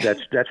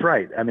 that's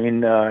right. I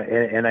mean,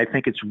 and I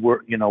think it's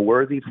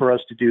worthy for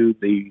us to do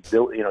the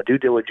due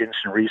diligence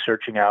and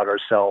researching out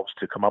ourselves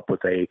to come up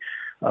with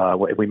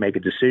if we make a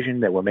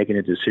decision, that we're making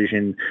a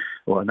decision,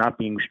 well, not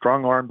being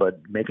strong-armed, but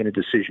making a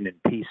decision in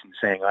peace and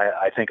saying,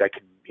 I think I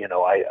can,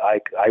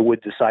 I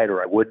would decide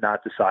or I would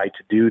not decide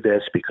to do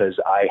this because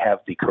I have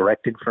the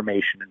correct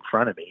information in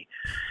front of me.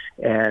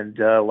 And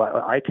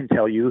I can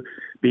tell you,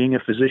 being a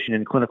physician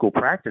in clinical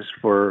practice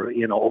for,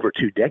 over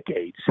 2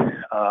 decades,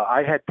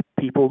 I had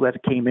people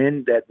that came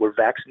in that were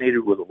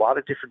vaccinated with a lot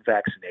of different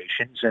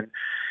vaccinations.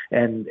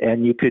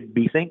 And you could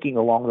be thinking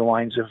along the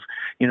lines of,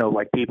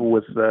 like people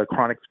with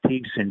chronic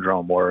fatigue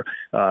syndrome or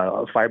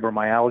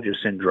fibromyalgia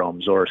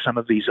syndromes or some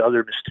of these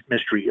other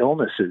mystery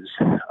illnesses.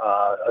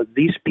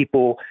 These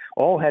people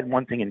all had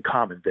one thing in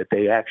common, that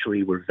they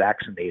actually were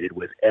vaccinated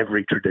with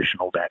every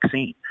traditional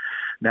vaccine.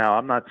 Now,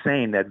 I'm not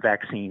saying that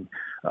vaccines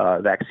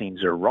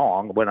are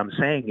wrong. What I'm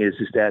saying is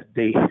that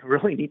they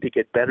really need to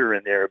get better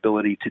in their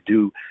ability to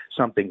do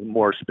something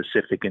more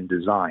specific in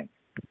design.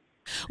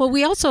 Well,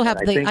 we also have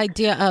the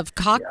idea of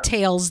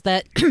cocktails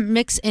that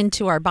mix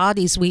into our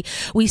bodies. We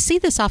see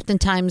this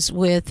oftentimes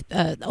with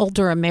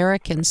older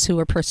Americans who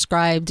are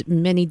prescribed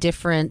many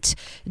different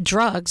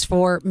drugs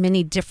for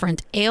many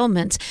different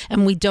ailments,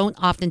 and we don't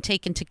often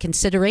take into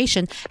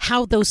consideration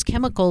how those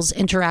chemicals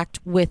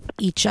interact with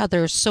each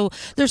other. So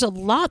there's a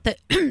lot that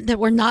that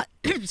we're not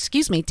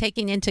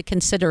taking into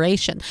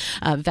consideration.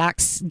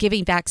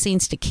 Giving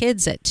vaccines to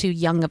kids at too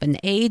young of an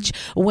age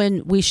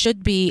when we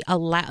should be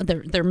allowed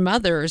their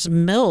mother's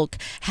milk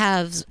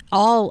has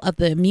all of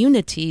the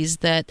immunities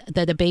that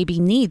a baby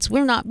needs.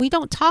 We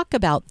don't talk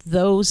about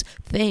those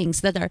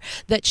things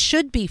that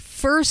should be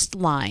first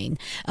line.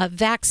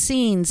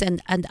 Vaccines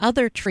and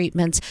other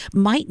treatments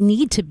might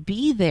need to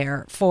be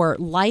there for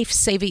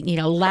life-saving,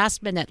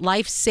 last minute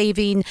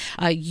life-saving.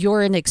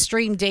 You're in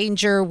extreme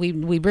danger. We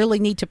really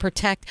need to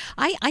protect.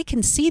 I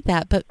can see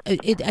that, but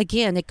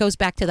it goes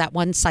back to that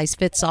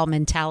one-size-fits-all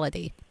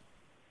mentality.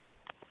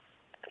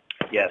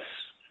 Yes,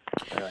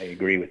 I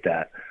agree with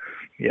that.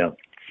 Yeah.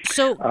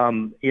 So,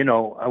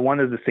 one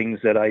of the things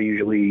that I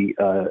usually,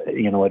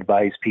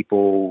 advise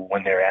people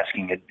when they're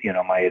asking,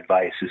 my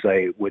advice is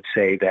I would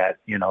say that,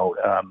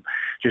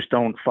 just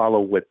don't follow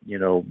what,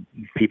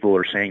 people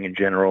are saying in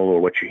general or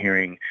what you're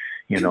hearing,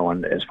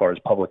 as far as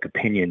public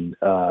opinion.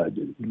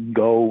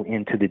 Go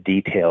into the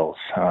details,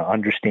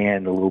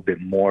 understand a little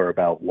bit more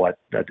about what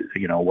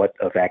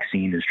a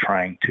vaccine is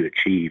trying to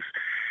achieve.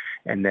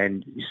 And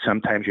then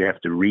sometimes you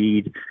have to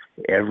read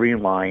every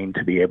line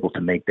to be able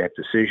to make that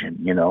decision,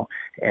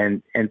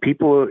 and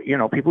people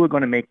are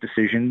going to make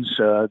decisions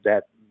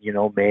that,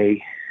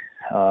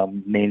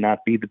 may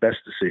not be the best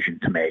decision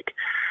to make.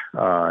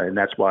 And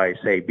that's why I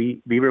say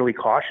be really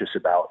cautious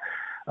about,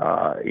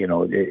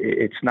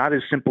 it's not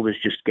as simple as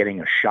just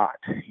getting a shot,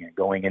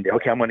 going in there.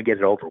 Okay, I'm going to get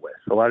it over with.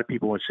 A lot of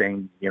people are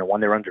saying,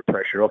 when they're under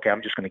pressure, okay,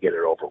 I'm just going to get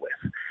it over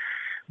with.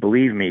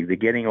 Believe me,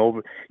 getting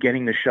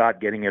the shot,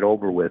 getting it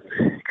over with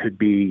could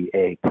be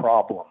a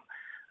problem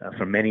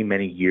for many,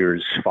 many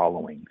years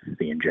following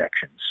the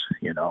injections,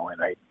 and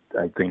I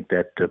think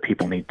that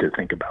people need to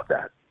think about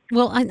that.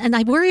 Well, and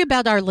I worry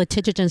about our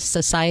litigious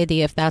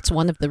society if that's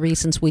one of the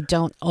reasons we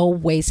don't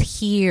always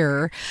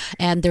hear,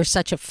 and there's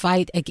such a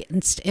fight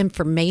against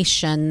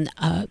information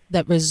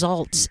that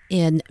results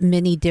in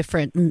many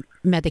different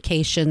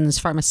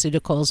medications,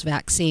 pharmaceuticals,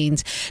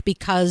 vaccines,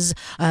 because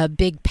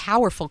big,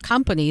 powerful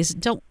companies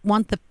don't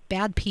want the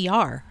bad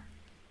PR.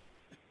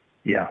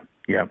 Yeah.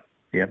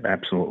 Yep,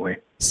 absolutely.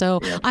 So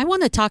I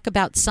want to talk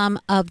about some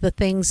of the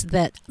things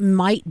that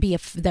might be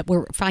that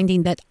we're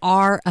finding that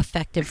are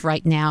effective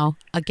right now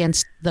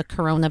against the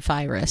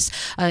coronavirus.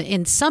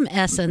 In some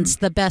essence,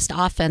 the best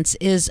offense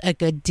is a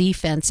good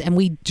defense, and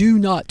we do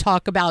not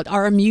talk about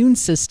our immune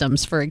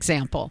systems, for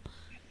example.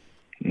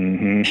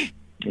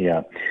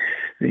 Yeah.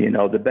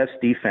 The best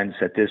defense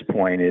at this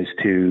point is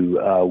to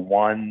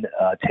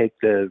take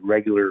the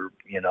regular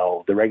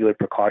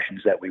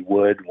precautions that we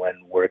would when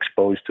we're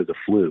exposed to the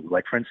flu.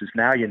 Like, for instance,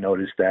 now you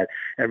notice that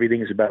everything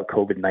is about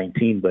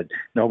COVID-19, but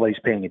nobody's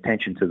paying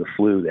attention to the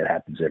flu that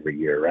happens every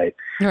year, right?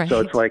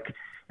 So it's like,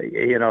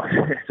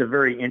 it's a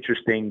very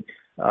interesting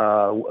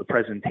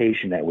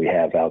presentation that we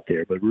have out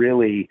there. But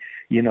really,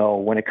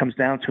 when it comes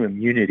down to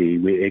immunity,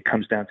 it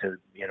comes down to,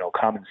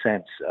 common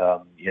sense.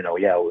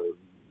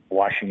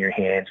 Washing your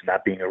hands,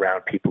 not being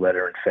around people that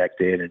are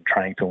infected, and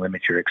trying to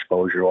limit your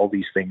exposure. All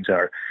these things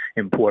are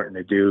important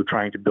to do,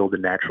 trying to build a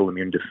natural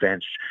immune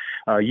defense,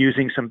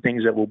 using some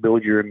things that will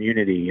build your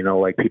immunity,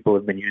 like people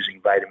have been using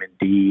vitamin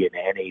D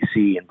and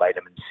NAC and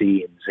vitamin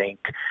C and zinc.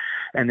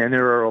 And then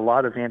there are a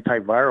lot of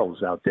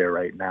antivirals out there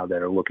right now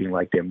that are looking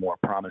like they're more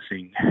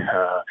promising.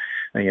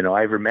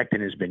 Ivermectin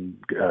has been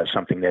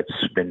something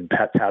that's been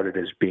touted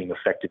as being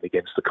effective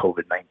against the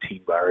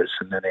COVID-19 virus.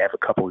 And then they have a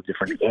couple of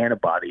different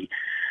antibody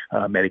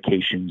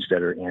medications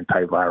that are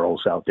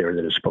antivirals out there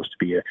that are supposed to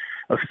be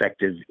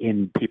effective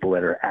in people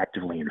that are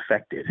actively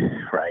infected,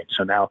 right?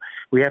 So now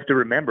we have to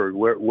remember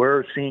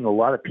we're seeing a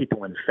lot of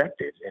people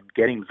infected, and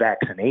getting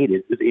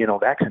vaccinated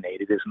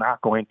is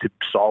not going to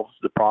solve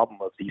the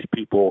problem of these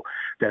people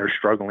that are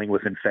struggling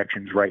with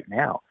infections right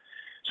now.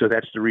 So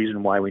that's the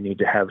reason why we need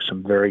to have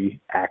some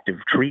very active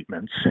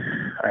treatments.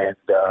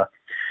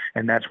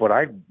 And that's what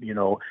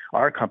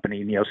our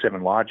company,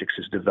 Neo7 Logics,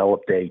 has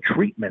developed a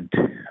treatment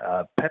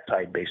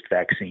peptide-based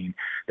vaccine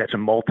that's a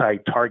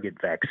multi-target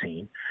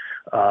vaccine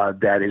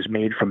that is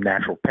made from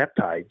natural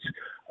peptides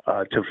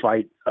to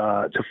fight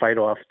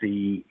off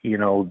the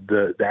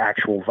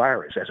actual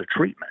virus as a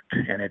treatment.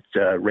 And it's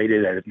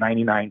rated at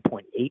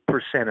 99.8%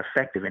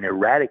 effective in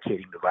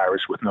eradicating the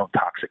virus with no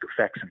toxic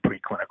effects in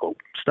preclinical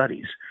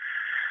studies.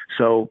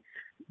 So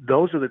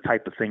those are the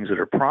type of things that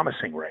are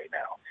promising right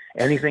now.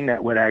 Anything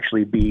that would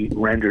actually be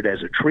rendered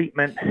as a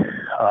treatment.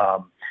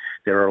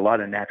 There are a lot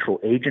of natural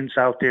agents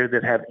out there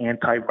that have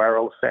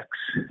antiviral effects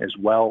as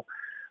well.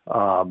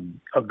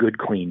 A good,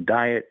 clean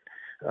diet,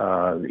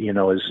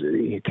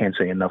 you can't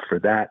say enough for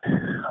that.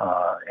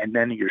 And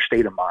then your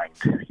state of mind,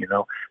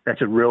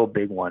 that's a real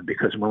big one,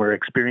 because when we're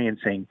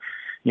experiencing,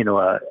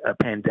 a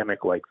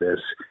pandemic like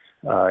this,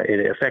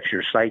 it affects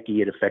your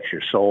psyche, it affects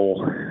your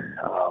soul.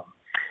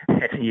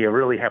 You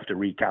really have to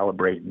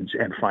recalibrate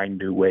and find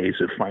new ways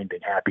of finding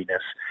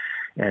happiness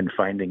and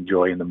finding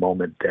joy in the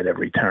moment at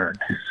every turn.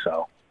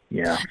 So,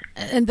 yeah.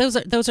 And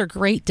those are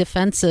great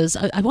defenses.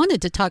 I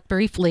wanted to talk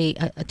briefly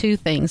two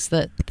things: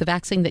 the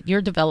vaccine that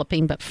you're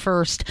developing, but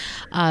first,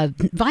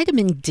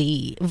 vitamin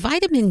D.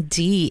 Vitamin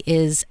D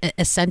is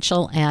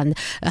essential, and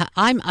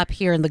I'm up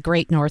here in the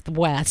Great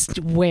Northwest,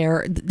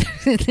 where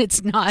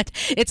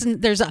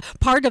there's a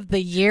part of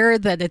the year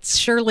that it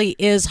surely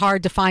is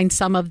hard to find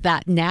some of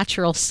that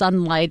natural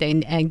sunlight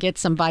and get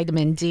some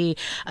vitamin D.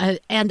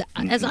 And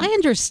as I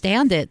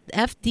understand it,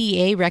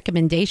 FDA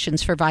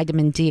recommendations for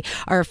vitamin D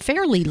are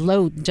fairly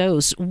low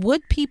dose.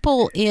 Would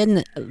people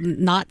in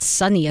not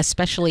sunny,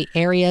 especially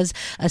areas,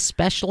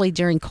 especially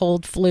during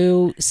cold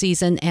flu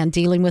season and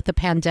dealing with the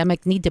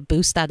pandemic, need to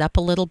boost that up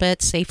a little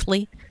bit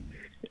safely?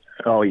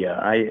 Oh yeah,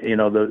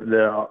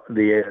 the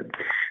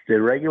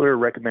regular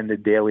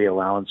recommended daily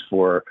allowance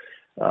for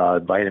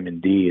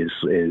vitamin D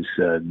is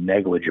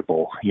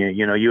negligible.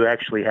 You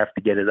actually have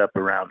to get it up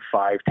around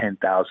 5,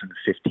 10,000,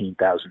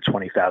 15,000,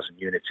 20,000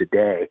 units a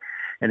day.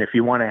 And if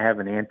you want to have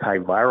an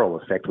antiviral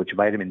effect, which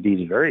vitamin D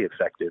is very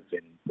effective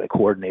in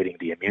coordinating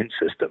the immune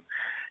system,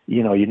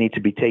 you need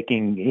to be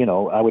taking,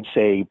 I would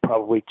say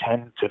probably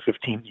 10 to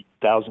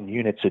 15,000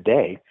 units a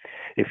day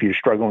if you're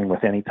struggling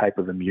with any type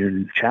of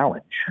immune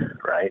challenge,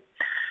 right?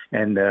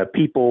 And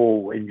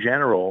people in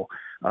general,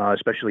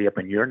 especially up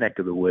in your neck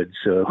of the woods,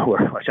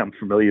 which I'm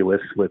familiar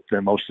with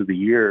most of the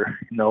year,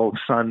 no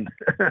sun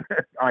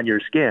on your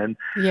skin.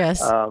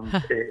 Yes.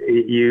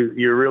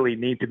 You really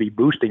need to be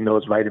boosting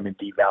those vitamin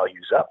D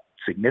values up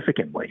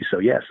significantly. So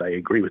yes, I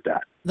agree with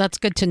that. That's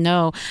good to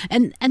know.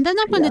 And then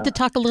I wanted to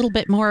talk a little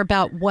bit more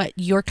about what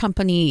your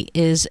company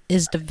is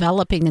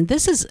developing. And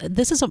this is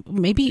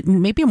maybe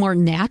a more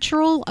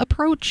natural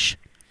approach.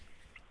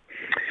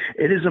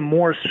 It is a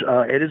more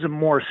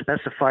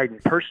specified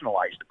and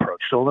personalized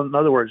approach. So in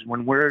other words,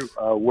 when we're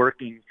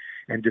working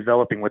and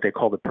developing what they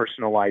call the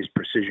personalized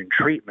precision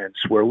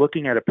treatments, we're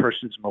looking at a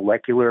person's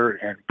molecular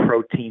and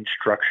protein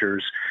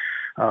structures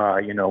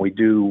We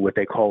do what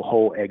they call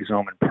whole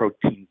exome and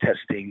protein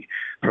testing,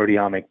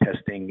 proteomic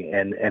testing,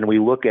 and we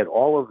look at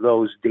all of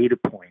those data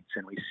points,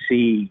 and we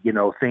see,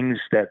 things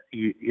that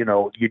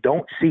you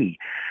don't see.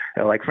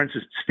 Like, for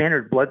instance,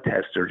 standard blood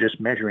tests are just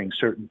measuring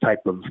certain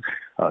type of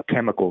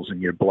chemicals in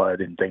your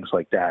blood and things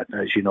like that.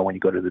 As you know, when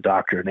you go to the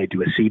doctor and they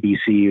do a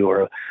CBC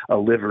or a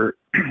liver,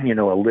 a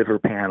liver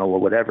panel or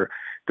whatever,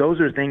 those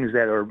are things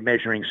that are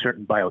measuring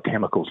certain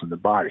biochemicals in the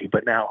body.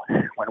 But now,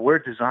 when we're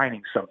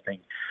designing something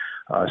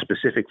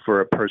specific for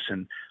a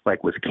person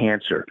like with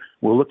cancer,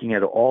 we're looking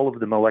at all of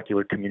the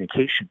molecular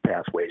communication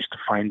pathways to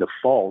find the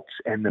faults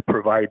and to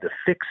provide the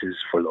fixes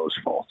for those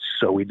faults.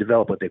 So we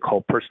develop what they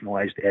call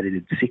personalized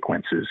edited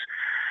sequences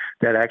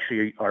that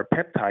actually are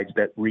peptides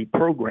that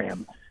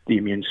reprogram the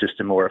immune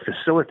system or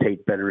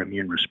facilitate better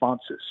immune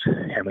responses.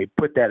 And we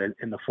put that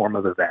in the form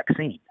of a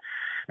vaccine.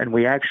 And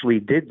we actually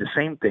did the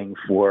same thing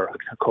for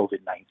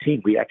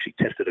COVID-19. We actually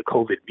tested a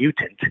COVID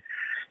mutant.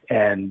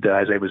 And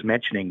as I was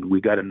mentioning,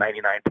 we got a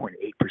 99.8%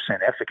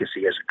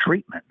 efficacy as a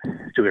treatment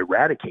to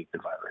eradicate the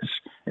virus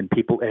in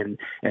people and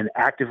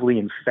actively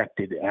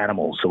infected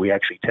animals. So we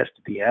actually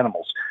tested the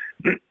animals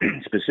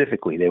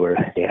specifically.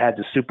 They had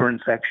the super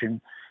infection.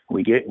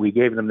 We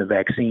gave them the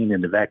vaccine,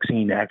 and the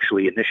vaccine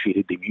actually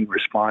initiated the immune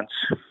response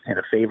in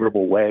a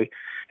favorable way,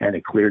 and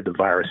it cleared the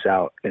virus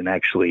out and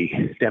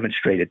actually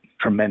demonstrated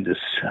tremendous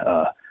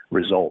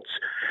results.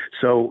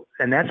 So,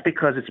 and that's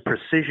because it's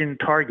precision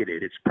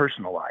targeted, it's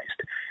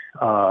personalized.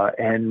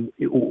 And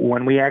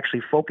when we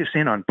actually focus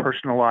in on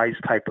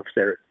personalized type of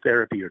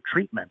therapy or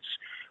treatments,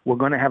 we're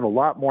going to have a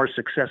lot more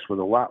success with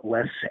a lot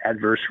less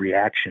adverse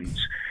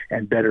reactions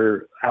and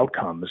better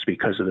outcomes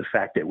because of the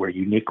fact that we're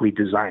uniquely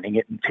designing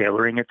it and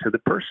tailoring it to the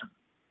person.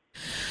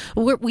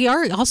 We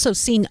are also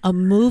seeing a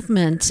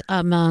movement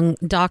among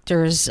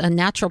doctors,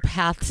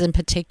 naturopaths in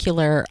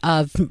particular,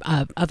 of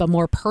a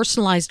more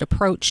personalized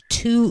approach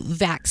to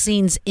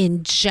vaccines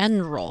in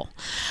general.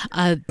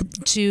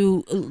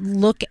 To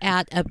look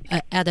at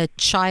a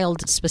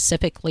child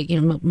specifically,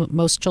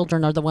 most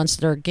children are the ones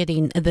that are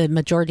getting the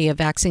majority of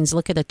vaccines.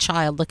 Look at a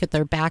child, look at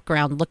their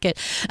background, look at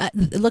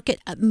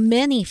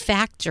many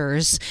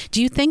factors.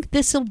 Do you think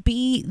this will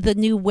be the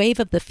new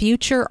wave of the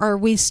future, or are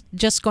we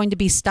just going to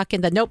be stuck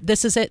in the nope?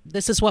 This is it.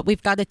 This is what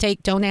we've got to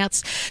take. Don't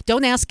ask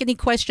any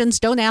questions.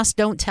 Don't ask.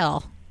 Don't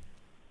tell.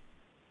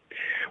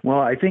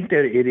 Well, I think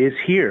that it is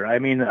here. I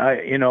mean,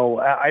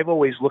 I've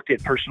always looked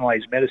at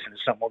personalized medicine as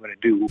something we're going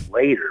to do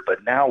later,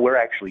 but now we're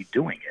actually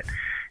doing it.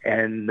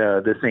 And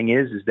the thing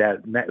is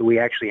that we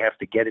actually have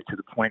to get it to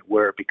the point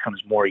where it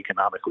becomes more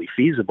economically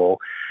feasible,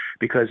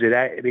 because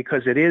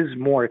it is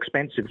more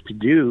expensive to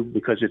do,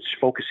 because it's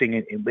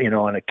focusing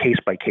on a case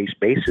by case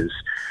basis,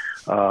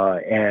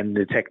 and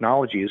the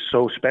technology is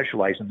so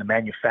specialized in the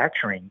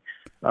manufacturing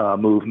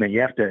movement.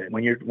 You have to,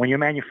 when you're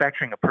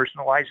manufacturing a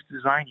personalized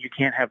design, you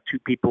can't have two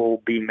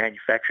people being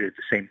manufactured at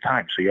the same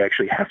time. So you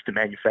actually have to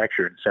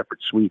manufacture in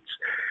separate suites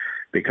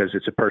because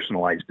it's a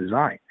personalized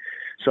design.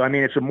 So, I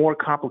mean, it's a more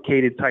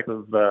complicated type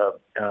of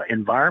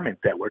environment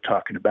that we're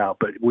talking about,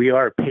 but we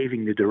are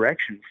paving the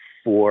direction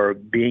for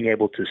being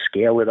able to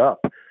scale it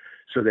up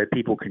so that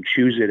people can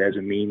choose it as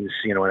a means,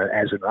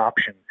 as an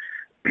option,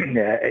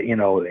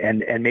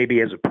 and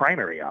maybe as a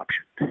primary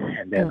option.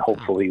 And then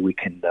hopefully we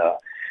can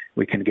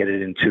get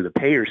it into the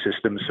payer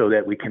system so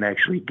that we can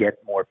actually get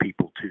more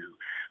people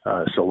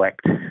to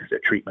select the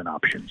treatment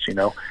options,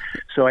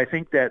 So I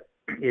think that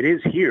it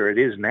is here, it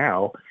is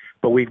now,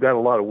 but we've got a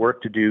lot of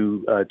work to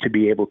do to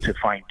be able to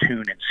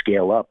fine-tune and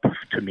scale up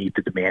to meet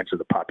the demands of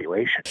the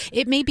population.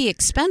 It may be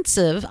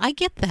expensive, I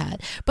get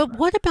that, but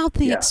what about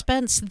the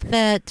expense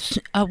that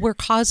we're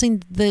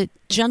causing the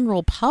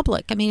general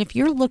public? I mean, if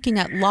you're looking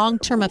at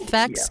long-term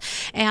effects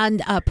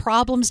and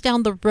problems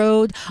down the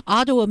road,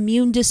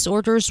 autoimmune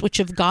disorders which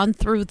have gone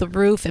through the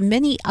roof, and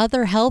many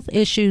other health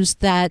issues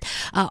that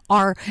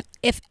are,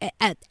 if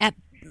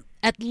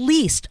at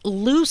least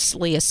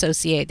loosely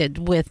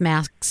associated with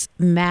mass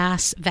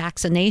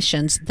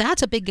vaccinations,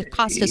 that's a big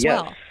cost as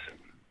well.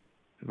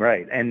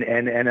 Right.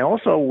 And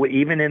also,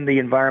 even in the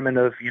environment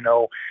of,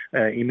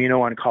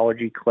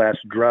 immuno-oncology class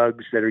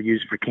drugs that are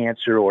used for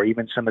cancer, or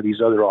even some of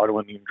these other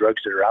autoimmune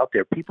drugs that are out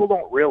there, people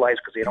don't realize,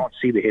 because they don't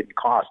see the hidden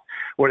cost,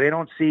 or they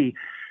don't see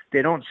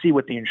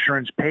what the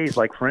insurance pays.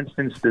 Like, for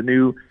instance, the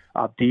new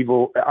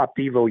Opdivo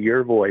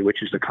Yervoy,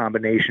 which is the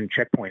combination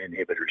checkpoint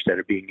inhibitors that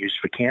are being used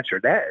for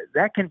cancer,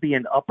 that can be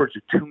an upwards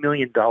of $2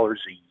 million a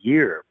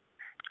year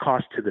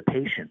cost to the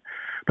patient,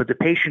 but the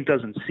patient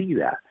doesn't see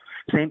that.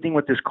 Same thing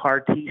with this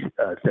CAR T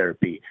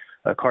therapy,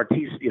 CAR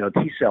T,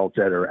 T cells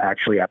that are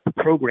actually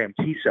programmed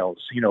T cells.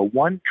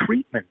 One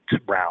treatment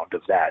round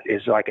of that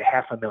is like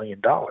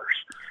 $500,000.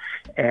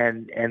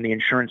 And the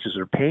insurances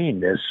are paying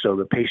this, so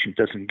the patient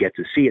doesn't get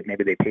to see it.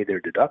 Maybe they pay their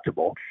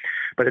deductible,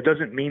 but it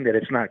doesn't mean that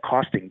it's not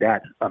costing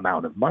that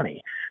amount of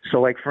money. So,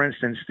 like, for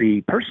instance,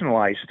 the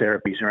personalized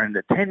therapies are in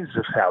the tens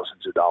of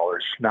thousands of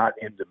dollars, not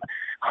in the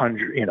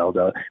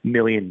the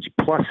millions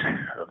plus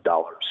of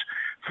dollars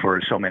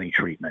for so many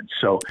treatments.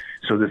 So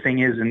the thing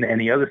is, and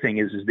the other thing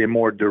is they're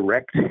more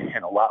direct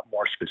and a lot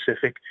more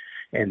specific.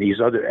 and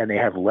they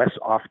have less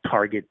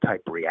off-target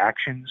type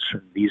reactions.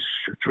 These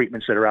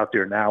treatments that are out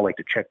there now, like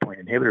the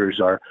checkpoint inhibitors,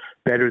 are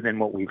better than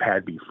what we've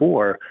had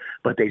before,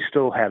 but they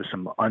still have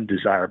some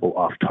undesirable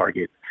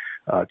off-target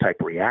type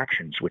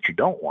reactions, which you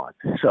don't want.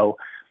 So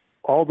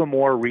all the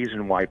more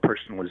reason why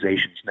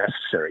personalization is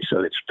necessary.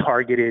 So it's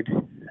targeted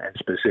and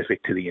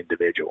specific to the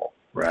individual,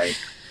 right?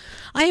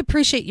 I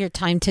appreciate your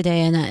time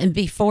today. And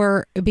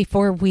before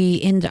we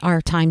end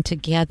our time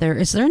together,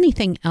 is there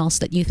anything else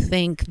that you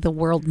think the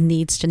world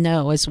needs to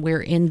know as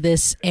we're in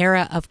this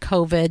era of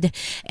COVID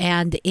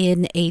and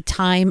in a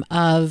time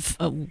of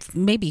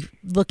maybe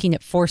looking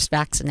at forced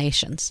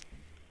vaccinations?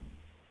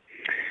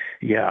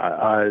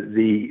 Yeah,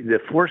 the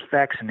forced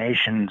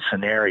vaccination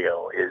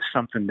scenario is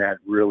something that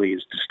really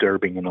is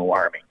disturbing and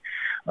alarming.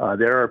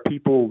 There are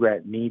people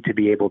that need to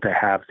be able to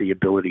have the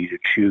ability to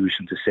choose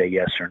and to say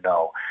yes or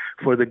no.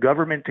 For the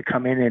government to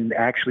come in and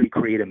actually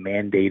create a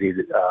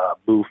mandated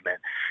movement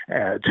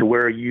to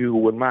where you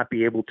will not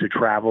be able to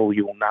travel,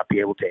 you will not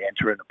be able to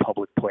enter in a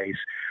public place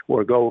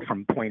or go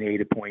from point A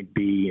to point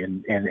B,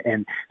 and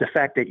the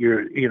fact that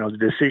the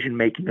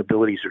decision-making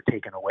abilities are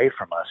taken away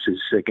from us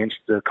is against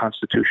the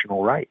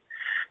constitutional right.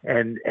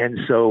 And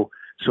so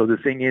the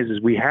thing is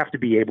we have to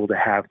be able to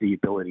have the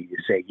ability to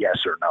say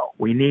yes or no.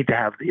 We need to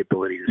have the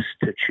ability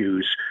to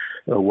choose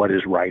what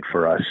is right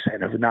for us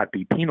and not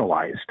be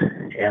penalized.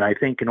 And I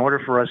think in order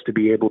for us to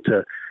be able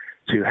to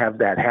have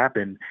that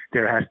happen,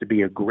 there has to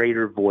be a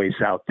greater voice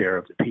out there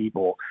of the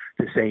people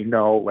to say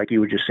no, like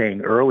you were just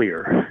saying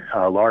earlier.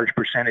 A large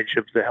percentage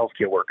of the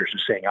healthcare workers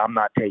are saying, I'm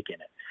not taking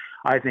it.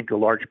 I think a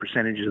large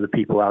percentage of the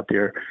people out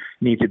there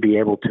need to be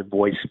able to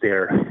voice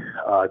their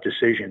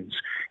decisions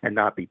and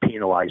not be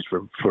penalized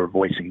for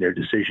voicing their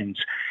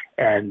decisions.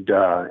 And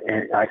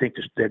I think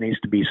there needs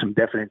to be some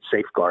definite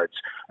safeguards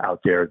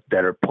out there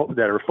that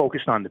are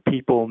focused on the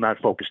people, not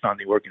focused on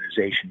the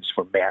organizations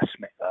for mass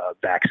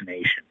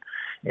vaccination.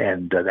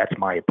 And that's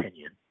my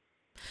opinion.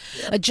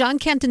 John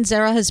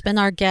Catanzara has been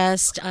our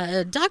guest.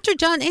 Dr.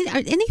 John,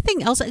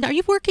 anything else? Are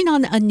you working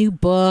on a new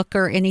book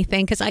or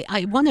anything? Because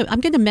I'm going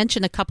to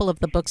mention a couple of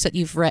the books that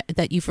you've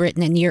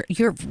written, and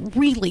you're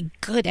really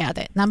good at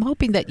it. And I'm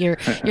hoping that you're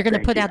going to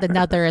put out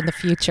another in the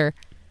future.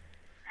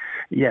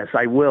 Yes,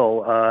 I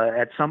will.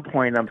 At some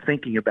point, I'm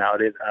thinking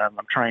about it. I'm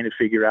trying to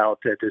figure out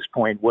at this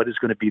point what is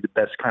going to be the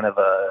best kind of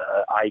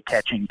a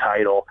eye-catching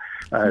title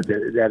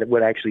that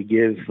would actually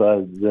give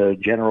the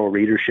general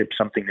readership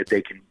something that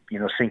they can,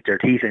 sink their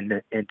teeth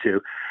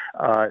into.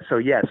 So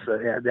yes,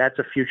 that's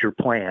a future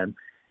plan.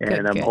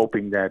 And I'm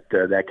hoping that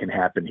that can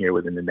happen here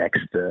within the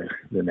next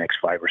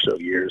 5 or so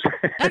years.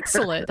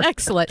 Excellent.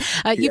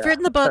 You've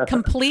written the book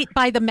Complete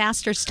by the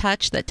Master's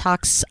Touch that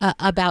talks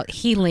about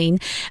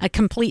healing,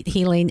 complete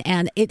healing,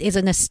 and it is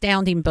an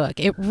astounding book.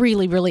 It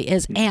really, really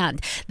is.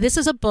 And this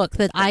is a book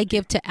that I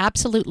give to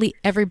absolutely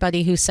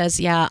everybody who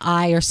says, yeah,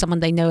 I or someone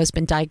they know has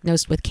been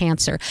diagnosed with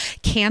cancer.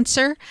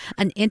 Cancer,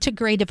 an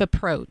integrative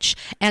approach.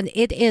 And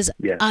it is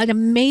an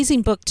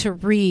amazing book to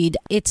read.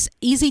 It's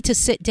easy to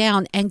sit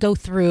down and go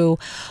through.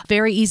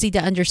 Very easy to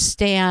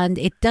understand.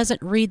 It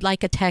doesn't read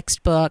like a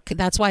textbook.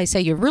 That's why I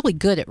say you're really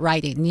good at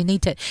writing. You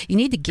need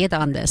to get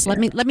on this. Let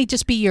me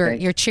just be your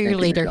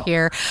cheerleader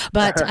here.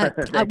 But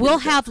I will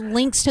have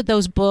links to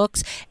those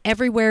books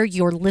everywhere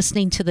you're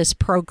listening to this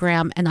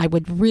program. And I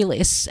would really,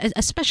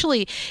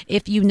 especially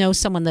if you know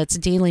someone that's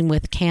dealing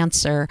with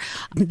cancer,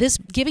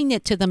 giving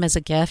it to them as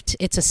a gift,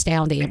 it's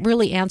astounding. It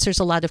really answers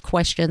a lot of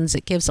questions.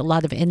 It gives a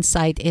lot of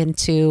insight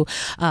into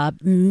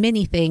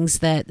many things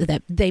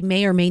that they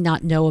may or may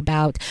not know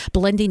about.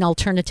 Blending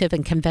alternative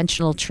and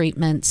conventional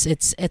treatments.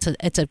 It's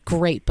a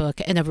great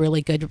book and a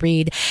really good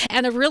read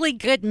and a really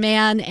good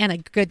man and a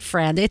good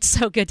friend. It's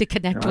so good to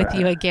connect with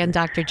you again,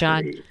 Dr.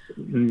 John.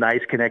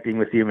 Nice connecting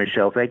with you,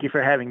 Michelle. Thank you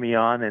for having me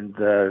on, and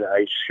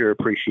I sure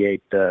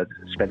appreciate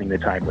spending the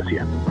time with you.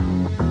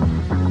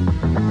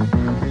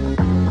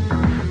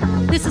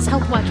 This is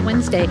Health Watch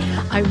Wednesday.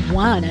 I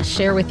want to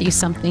share with you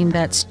something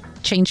that's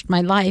changed my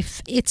life.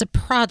 It's a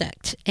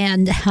product,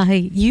 and I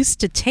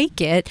used to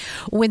take it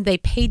when they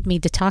paid me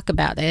to talk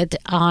about it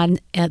on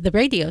the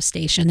radio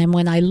station. And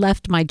when I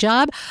left my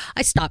job,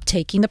 I stopped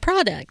taking the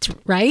product,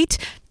 right?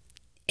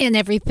 And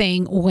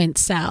everything went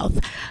south.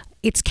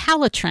 It's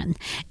Calitrin.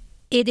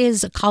 It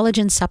is a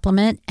collagen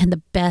supplement and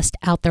the best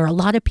out there. A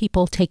lot of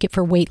people take it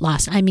for weight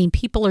loss. I mean,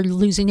 people are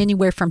losing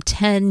anywhere from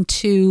 10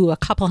 to a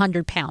couple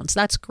 100 pounds.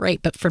 That's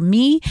great. But for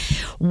me,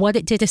 what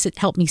it did is it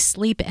helped me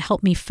sleep. It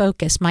helped me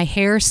focus. My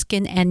hair,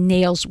 skin, and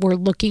nails were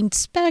looking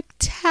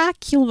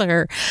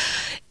spectacular.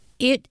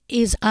 It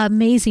is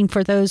amazing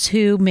for those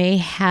who may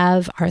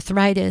have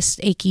arthritis,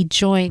 achy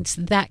joints,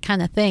 that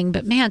kind of thing.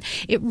 But man,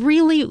 it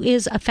really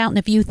is a fountain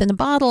of youth in a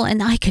bottle,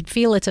 and I could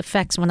feel its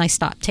effects when I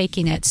stopped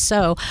taking it.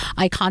 So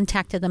I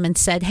contacted them and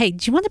said, hey,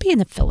 do you want to be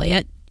an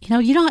affiliate?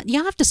 You don't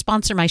have to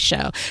sponsor my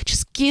show.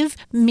 Just give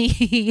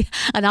me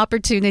an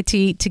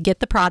opportunity to get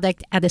the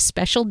product at a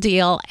special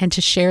deal and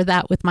to share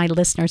that with my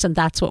listeners. And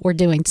that's what we're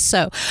doing.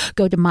 So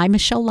go to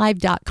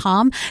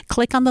mymichellelive.com,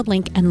 click on the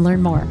link and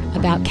learn more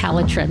about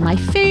Calitrin, my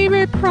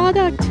favorite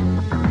product.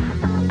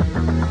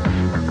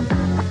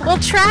 Well,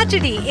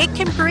 tragedy, it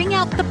can bring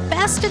out the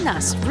best in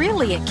us.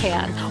 Really, it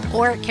can.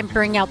 Or it can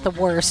bring out the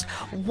worst.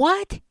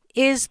 What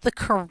is the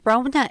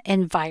corona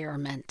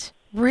environment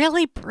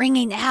really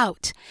bringing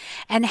out?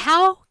 And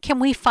how can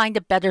we find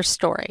a better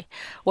story?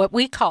 What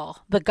we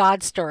call the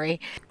God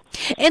story.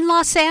 In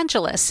Los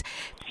Angeles,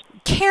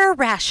 care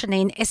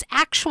rationing is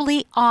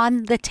actually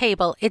on the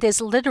table. It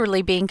is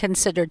literally being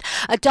considered.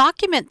 A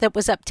document that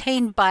was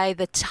obtained by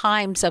the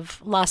Times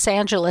of Los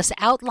Angeles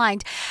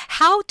outlined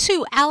how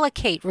to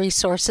allocate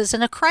resources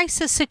in a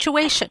crisis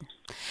situation.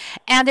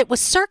 And it was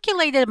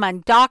circulated among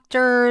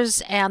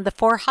doctors and the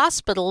 4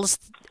 hospitals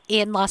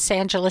in Los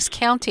Angeles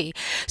County.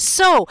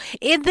 So,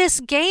 in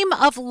this game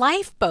of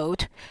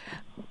lifeboat,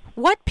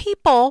 what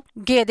people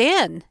get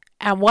in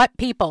and what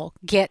people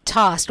get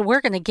tossed.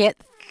 We're going to get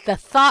the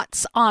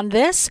thoughts on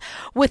this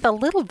with a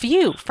little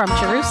view from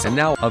Jerusalem. And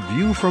now, a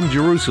view from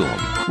Jerusalem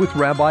with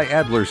Rabbi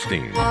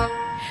Adlerstein.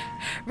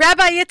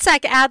 Rabbi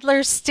Yitzhak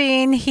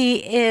Adlerstein, he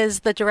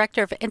is the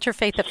Director of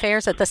Interfaith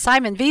Affairs at the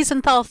Simon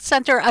Wiesenthal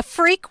Center, a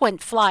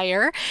frequent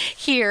flyer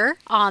here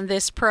on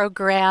this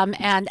program,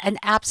 and an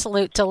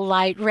absolute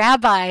delight.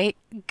 Rabbi,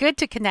 good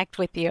to connect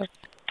with you.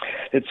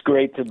 It's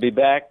great to be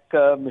back,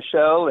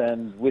 Michelle,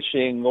 and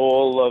wishing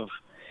all of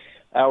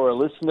our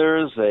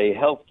listeners a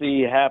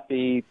healthy,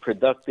 happy,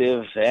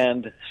 productive,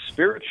 and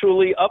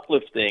spiritually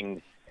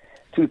uplifting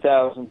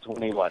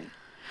 2021.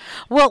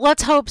 Well,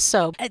 let's hope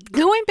so.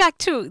 Going back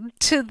to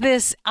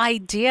this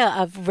idea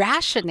of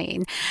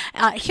rationing,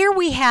 here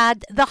we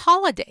had the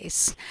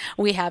holidays.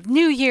 We have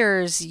New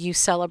Year's, you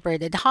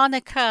celebrated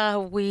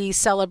Hanukkah, we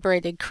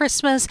celebrated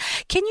Christmas.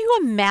 Can you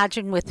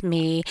imagine with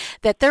me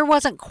that there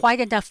wasn't quite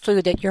enough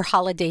food at your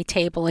holiday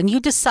table and you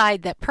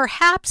decide that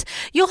perhaps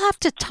you'll have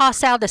to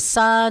toss out a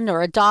son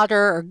or a daughter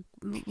or,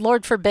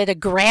 Lord forbid, a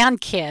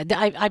grandkid?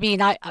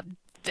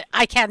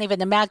 I can't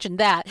even imagine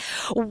that.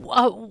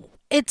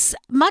 It's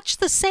much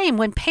the same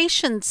when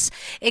patients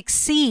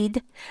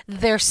exceed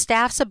their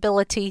staff's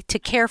ability to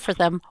care for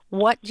them.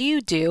 What do you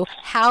do?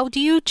 How do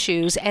you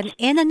choose? And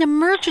in an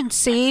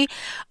emergency,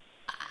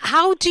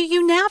 how do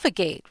you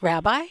navigate,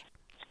 Rabbi?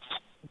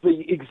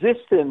 The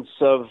existence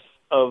of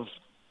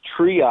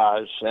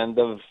triage and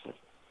of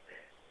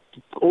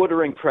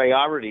ordering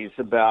priorities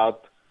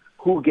about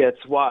who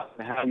gets what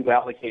and how you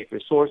allocate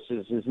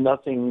resources is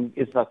nothing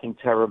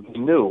terribly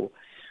new.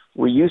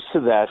 We're used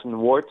to that in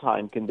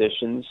wartime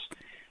conditions,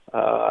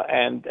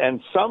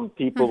 and some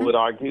people would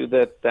argue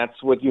that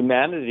that's what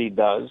humanity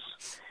does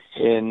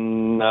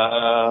in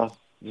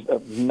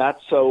not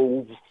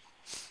so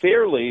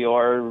fairly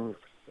or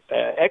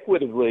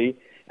equitably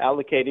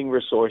allocating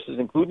resources,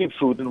 including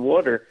food and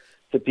water,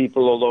 to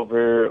people all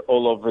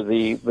over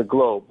the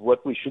globe.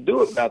 What we should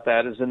do about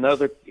that is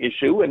another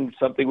issue and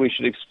something we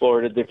should explore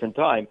at a different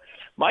time.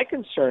 My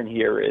concern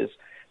here is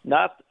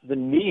not the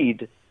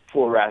need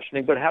for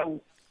rationing, but how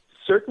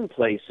certain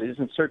places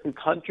and certain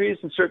countries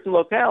and certain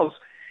locales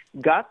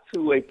got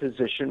to a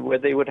position where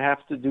they would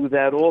have to do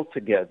that all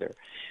together.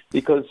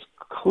 Because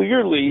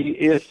clearly,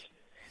 if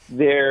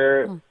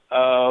there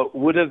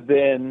would have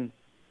been,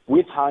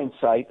 with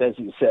hindsight, as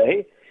you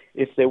say,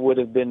 if there would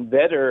have been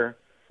better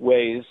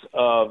ways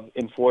of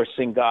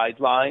enforcing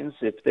guidelines,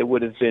 if there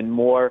would have been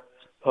more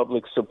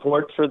public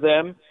support for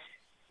them,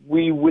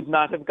 we would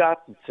not have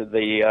gotten to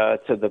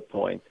the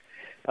point.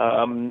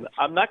 I'm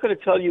not going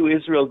to tell you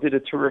Israel did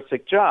a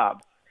terrific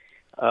job.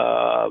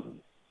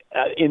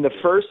 In the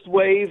first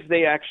wave,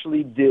 they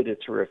actually did a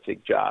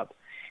terrific job.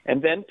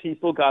 And then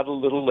people got a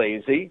little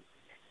lazy,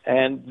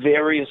 and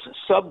various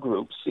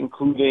subgroups,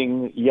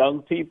 including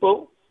young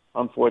people,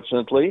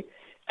 unfortunately,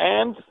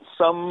 and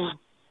some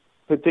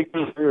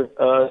particular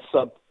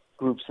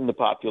subgroups in the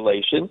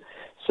population,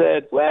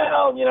 said,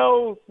 well,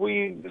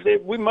 we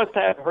must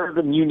have herd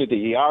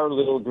immunity, our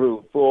little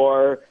group,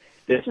 or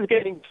this is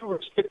getting too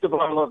restrictive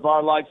of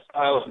our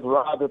lifestyle, and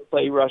rather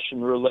play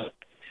Russian roulette.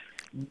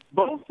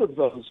 Both of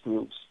those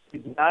groups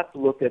did not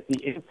look at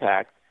the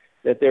impact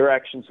that their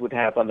actions would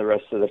have on the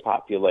rest of the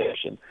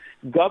population.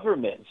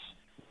 Governments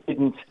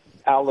didn't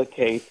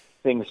allocate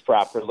things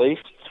properly,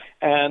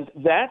 and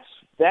that's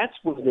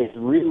where there's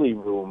really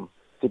room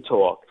to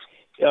talk.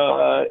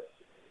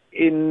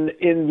 In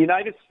the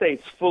United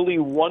States, fully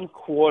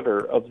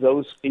 1/4 of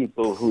those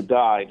people who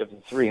died, of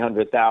the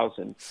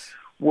 300,000,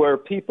 were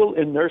people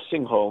in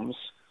nursing homes,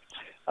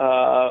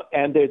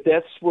 and their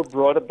deaths were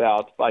brought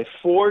about by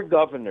 4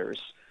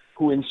 governors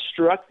who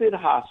instructed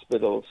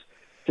hospitals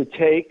to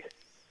take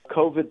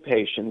COVID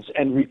patients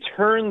and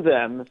return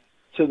them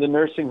to the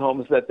nursing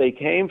homes that they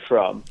came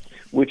from,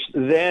 which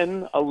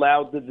then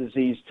allowed the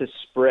disease to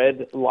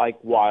spread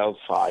like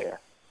wildfire.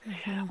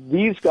 Mm-hmm.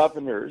 These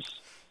governors,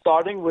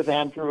 starting with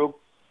Andrew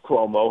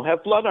Cuomo,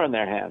 have blood on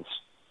their hands.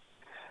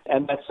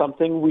 And that's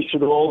something we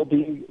should all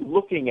be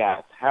looking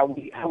at, how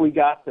we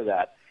got to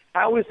that.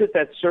 How is it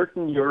that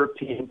certain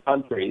European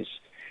countries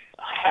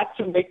had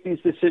to make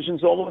these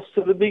decisions almost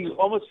to the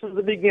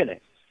beginning?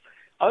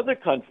 Other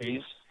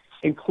countries,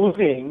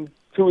 including,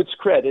 to its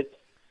credit,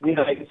 the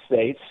United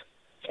States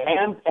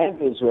and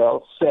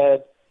Israel,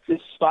 said,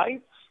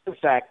 despite the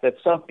fact that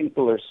some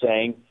people are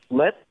saying,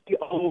 let the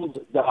old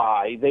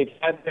die. They've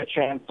had their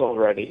chance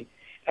already.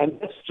 And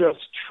let's just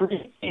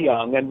treat the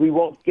young. And we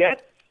won't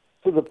get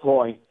to the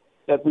point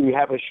that we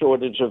have a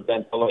shortage of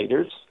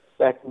ventilators.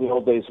 Back in the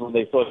old days when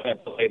they thought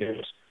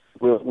ventilators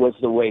was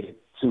the way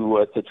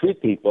to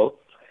treat people.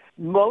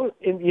 Most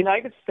in the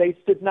United States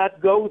did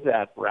not go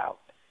that route.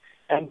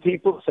 And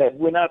people said,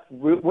 we're not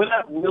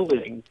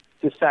willing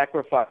to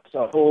sacrifice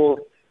a whole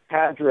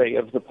cadre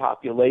of the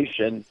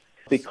population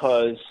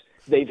because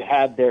they've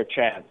had their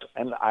chance.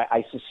 And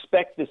I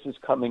suspect this is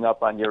coming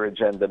up on your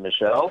agenda,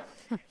 Michelle.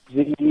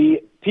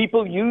 The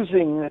people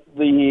using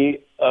the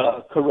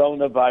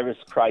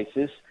coronavirus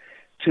crisis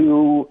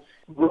to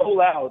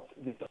roll out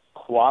the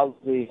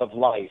quality of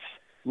life.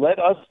 Let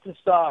us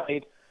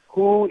decide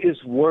who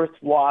is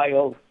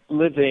worthwhile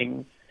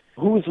living,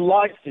 whose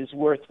life is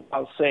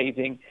worthwhile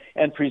saving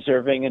and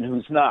preserving, and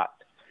who's not.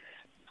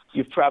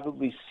 You've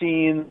probably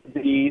seen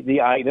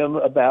the item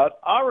about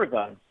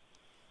Oregon,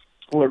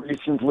 where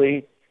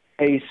recently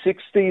a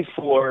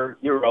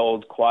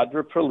 64-year-old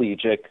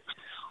quadriplegic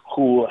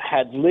who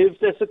had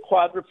lived as a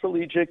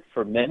quadriplegic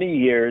for many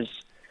years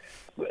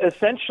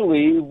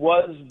essentially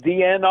was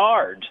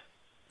DNR'd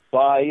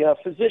by a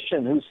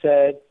physician who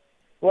said,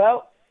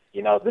 well,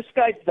 you know, this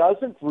guy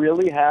doesn't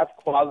really have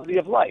quality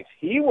of life.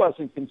 He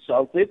wasn't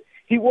consulted.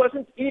 He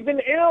wasn't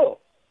even ill.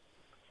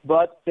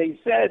 But they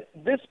said,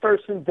 this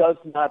person does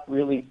not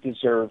really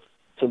deserve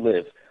to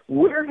live.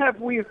 Where have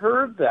we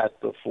heard that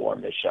before,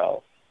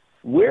 Michelle?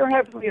 Where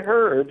have we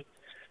heard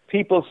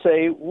people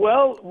say,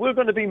 well, we're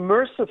going to be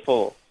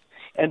merciful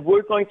and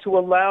we're going to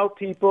allow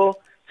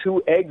people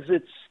to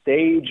exit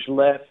stage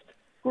left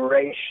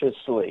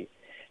graciously,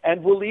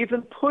 and we'll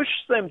even push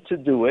them to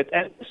do it,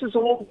 and this is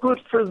all good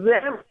for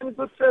them and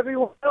good for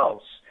everyone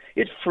else.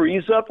 It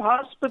frees up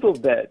hospital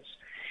beds.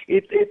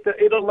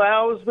 It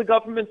allows the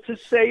government to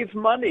save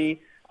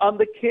money on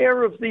the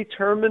care of the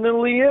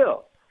terminally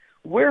ill.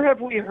 Where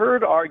have we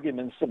heard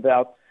arguments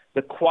about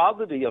the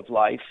quality of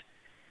life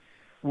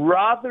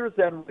rather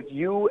than what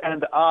you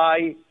and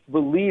I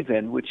believe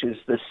in, which is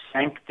the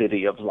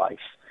sanctity of life?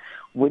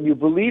 When you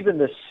believe in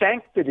the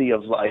sanctity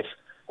of life,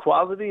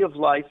 quality of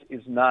life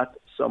is not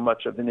so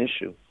much of an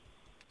issue.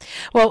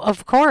 Well,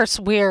 of course,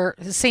 we're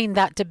seeing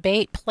that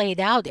debate played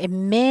out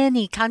in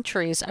many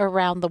countries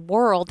around the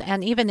world,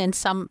 and even in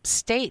some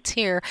states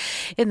here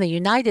in the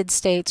United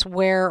States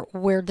where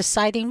we're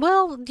deciding,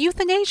 well,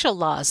 euthanasia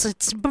laws,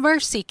 it's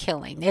mercy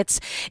killing, it's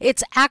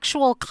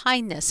actual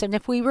kindness. And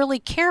if we really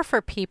care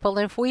for people,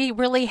 if we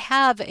really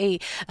have a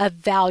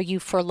value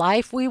for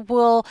life, we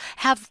will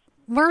have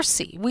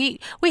mercy. We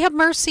have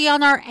mercy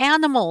on our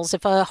animals.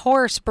 If a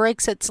horse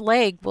breaks its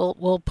leg,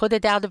 we'll put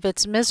it out of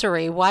its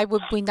misery. Why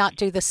would we not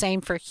do the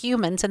same for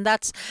humans? And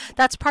that's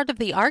part of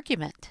the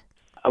argument.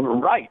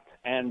 Right.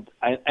 And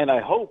I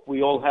hope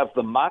we all have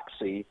the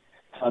moxie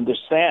to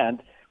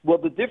understand. Well,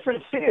 the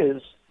difference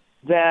is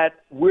that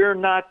we're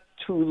not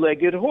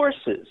two-legged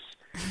horses.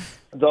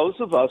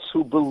 Those of us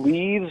who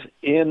believe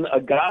in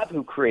a God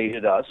who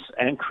created us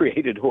and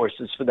created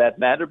horses for that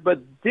matter,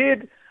 but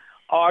did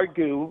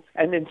argue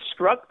and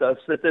instruct us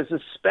that there's a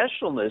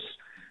specialness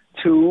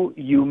to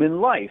human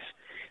life,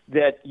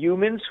 that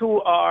humans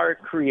who are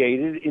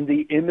created in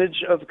the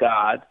image of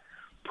God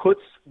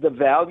puts the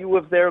value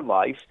of their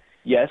life,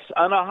 yes,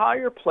 on a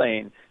higher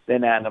plane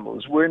than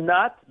animals. We're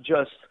not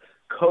just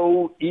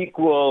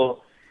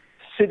co-equal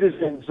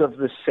citizens of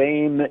the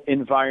same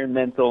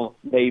environmental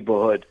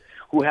neighborhood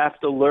who have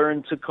to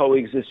learn to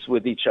coexist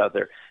with each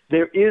other.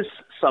 There is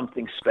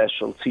something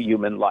special to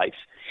human life.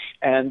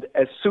 And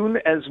as soon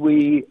as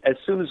we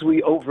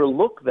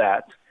overlook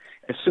that,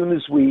 as soon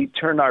as we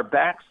turn our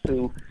backs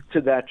to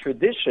that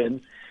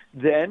tradition,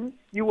 then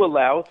you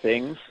allow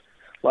things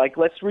like,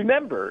 let's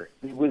remember,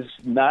 it was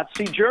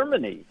Nazi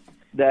Germany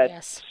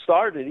that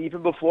started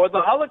even before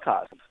the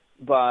Holocaust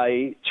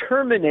by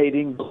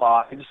terminating the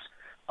lives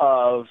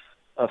of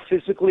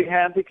physically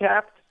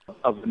handicapped,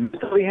 of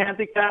mentally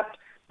handicapped.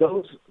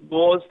 Those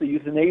laws, the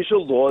euthanasia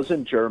laws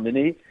in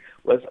Germany,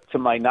 was, to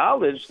my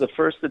knowledge, the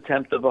first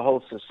attempt of a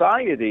whole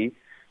society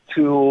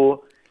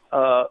to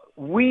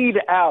weed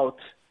out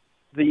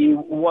the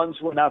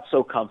ones we're not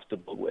so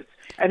comfortable with.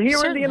 And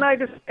here in the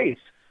United States,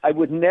 I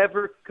would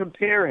never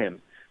compare him,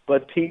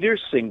 but Peter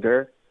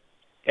Singer,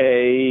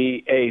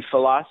 a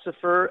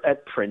philosopher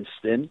at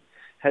Princeton,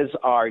 has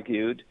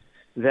argued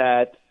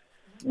that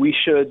we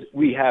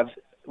have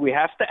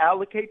to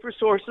allocate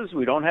resources.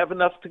 We don't have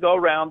enough to go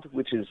around,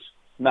 which is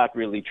not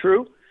really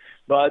true.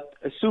 But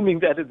assuming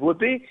that it would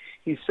be,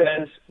 he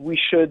says we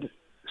should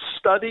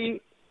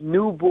study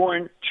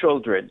newborn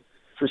children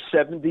for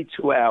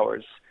 72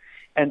 hours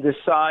and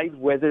decide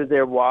whether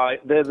their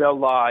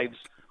lives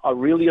are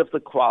really of the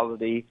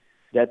quality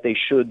that they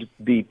should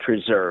be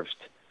preserved.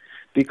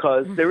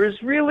 Because there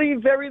is really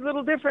very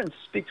little difference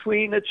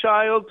between a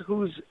child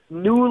who's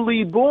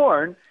newly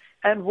born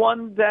and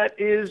one that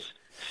is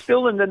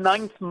still in the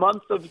 9th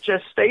month of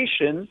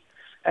gestation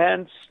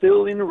and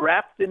still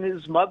enwrapped in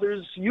his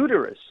mother's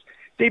uterus.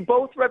 They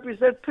both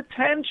represent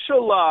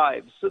potential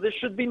lives, so there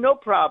should be no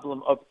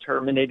problem of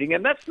terminating.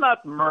 And that's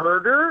not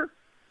murder.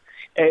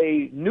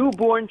 A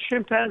newborn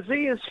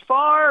chimpanzee is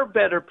far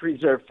better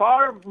preserved,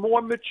 far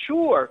more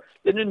mature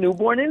than a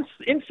newborn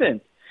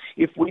infant.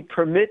 If we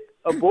permit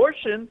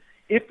abortion,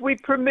 if we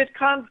permit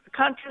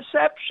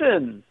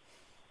contraception,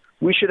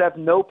 we should have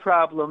no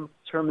problem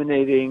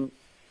terminating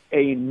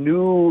a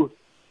new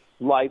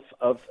life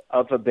of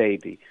a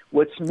baby.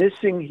 What's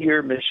missing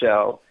here,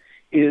 Michelle,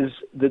 is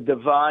the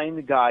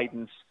divine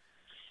guidance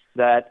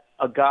that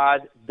a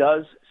God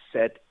does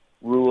set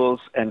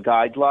rules and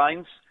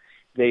guidelines.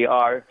 They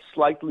are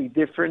slightly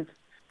different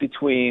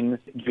between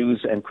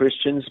Jews and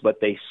Christians,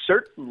 but they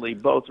certainly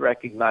both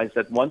recognize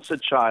that once a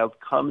child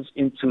comes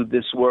into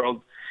this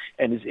world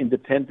and is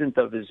independent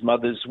of his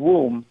mother's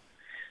womb,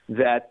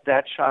 that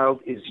child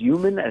is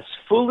human, as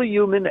fully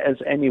human as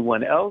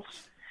anyone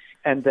else,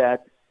 and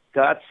that,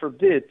 God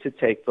forbid, to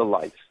take the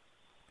life.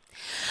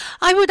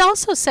 I would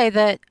also say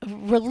that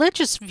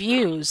religious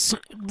views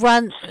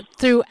run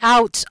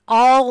throughout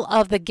all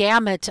of the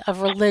gamut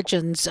of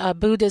religions,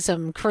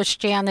 Buddhism,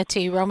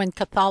 Christianity, Roman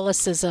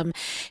Catholicism,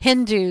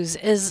 Hindus,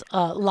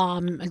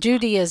 Islam,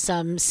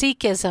 Judaism,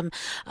 Sikhism.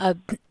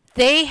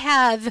 They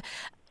have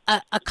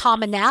a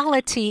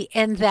commonality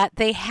in that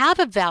they have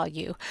a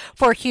value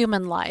for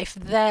human life,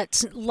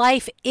 that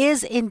life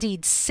is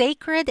indeed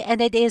sacred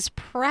and it is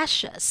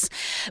precious.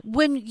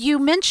 When you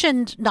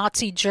mentioned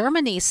Nazi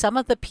Germany, some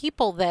of the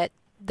people that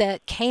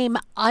came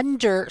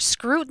under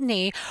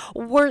scrutiny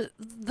were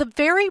the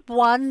very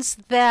ones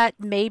that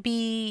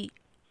maybe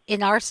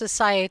in our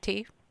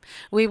society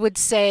we would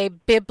say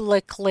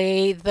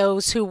biblically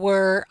those who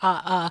were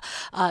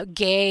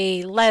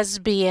gay,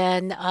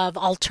 lesbian, of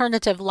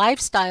alternative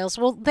lifestyles.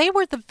 Well, they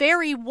were the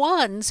very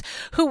ones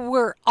who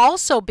were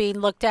also being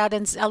looked at,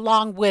 and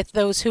along with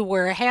those who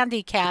were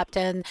handicapped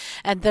and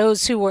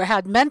those who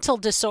had mental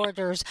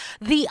disorders,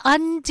 the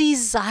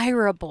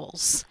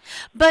undesirables.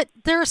 But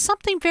there's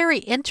something very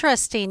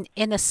interesting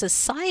in a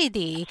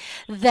society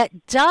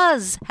that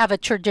does have a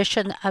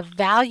tradition of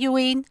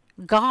valuing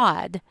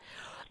God.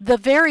 The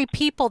very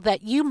people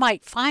that you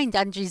might find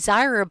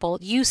undesirable,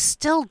 you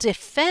still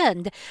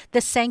defend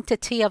the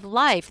sanctity of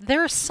life.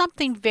 There's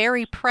something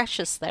very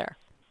precious there.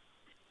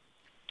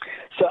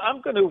 So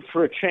I'm going to,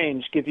 for a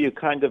change, give you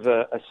kind of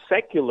a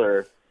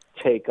secular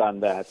take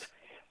on that.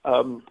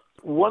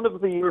 One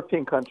of the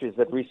European countries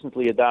that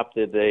recently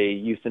adopted a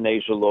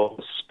euthanasia law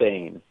was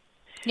Spain.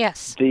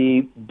 Yes.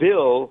 The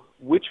bill,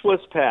 which was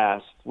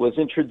passed, was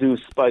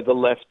introduced by the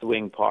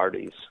left-wing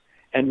parties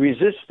and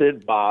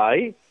resisted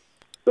by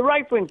the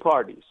right-wing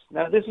parties.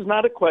 Now, this is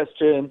not a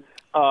question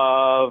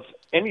of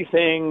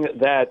anything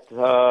that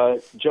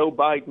Joe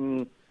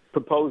Biden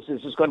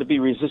proposes is going to be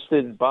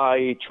resisted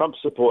by Trump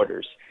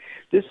supporters.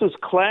 This is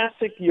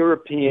classic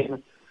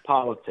European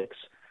politics,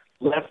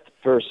 left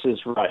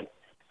versus right.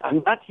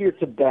 I'm not here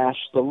to bash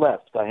the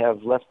left. I have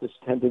leftist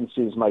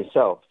tendencies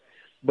myself.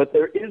 But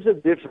there is a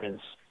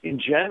difference in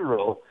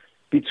general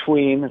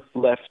between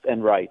left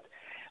and right.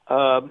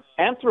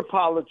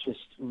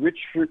 Anthropologist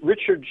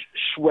Richard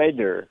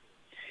Schweder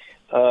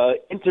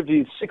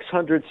interviewed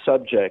 600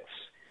 subjects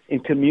in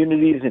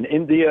communities in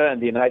India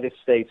and the United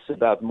States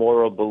about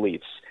moral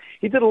beliefs.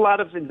 He did a lot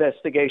of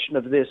investigation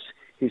of this.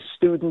 His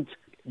student,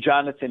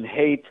 Jonathan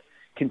Haidt,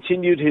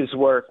 continued his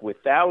work with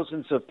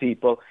thousands of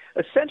people.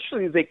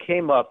 Essentially, they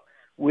came up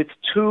with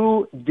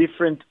two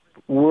different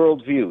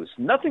worldviews,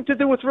 nothing to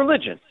do with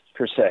religion,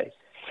 per se,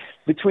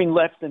 between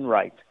left and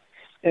right.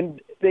 And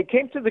they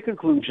came to the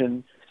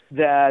conclusion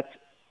that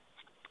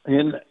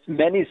in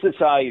many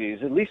societies,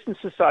 at least in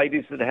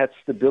societies that had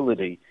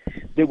stability,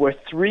 there were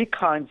three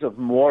kinds of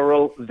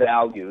moral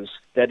values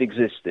that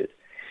existed.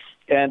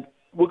 And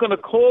we're going to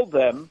call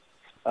them,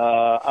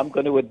 I'm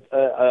going to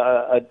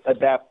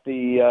adapt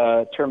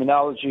the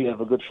terminology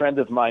of a good friend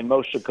of mine,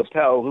 Moshe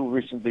Capel, who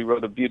recently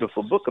wrote a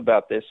beautiful book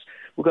about this.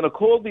 We're going to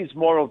call these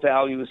moral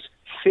values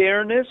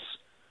fairness,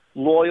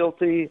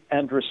 loyalty,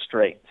 and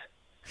restraint.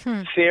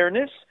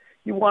 Fairness,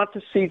 you want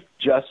to see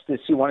justice.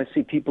 You want to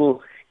see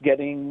people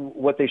getting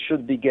what they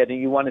should be getting.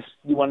 You want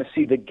to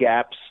see the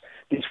gaps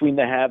between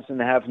the haves and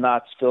the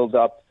have-nots filled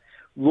up.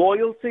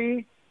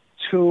 Loyalty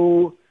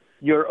to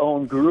your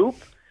own group,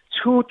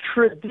 to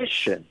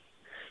tradition,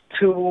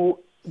 to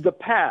the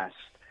past,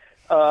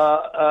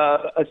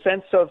 a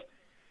sense of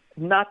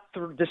not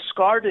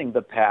discarding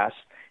the past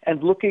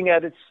and looking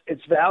at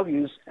its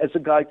values as a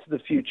guide to the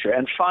future.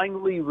 And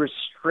finally,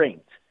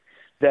 restraint,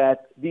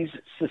 that these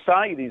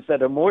societies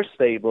that are more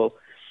stable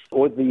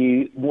or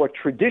the more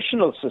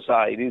traditional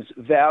societies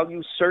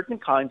value certain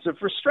kinds of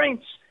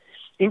restraints,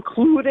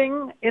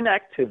 including in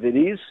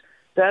activities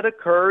that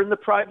occur in the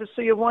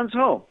privacy of one's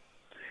home.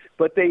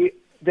 But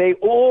they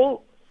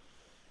all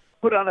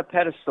put on a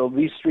pedestal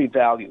these three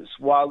values,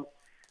 while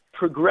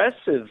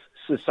progressive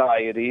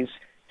societies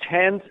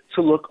tend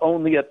to look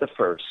only at the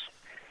first,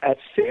 at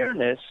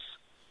fairness,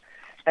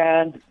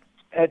 and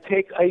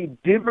take a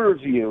dimmer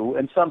view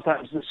and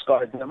sometimes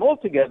discard them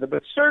altogether,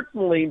 but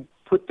certainly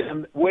put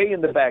them way in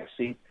the back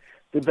seat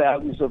the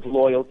values of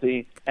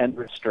loyalty and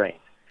restraint.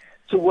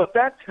 So what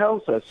that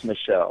tells us,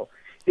 Michelle,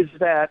 is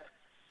that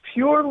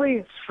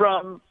purely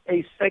from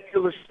a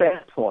secular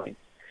standpoint,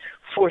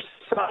 for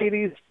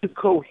societies to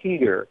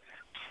cohere,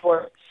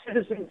 for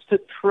citizens to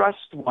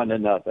trust one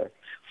another,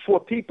 for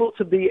people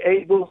to be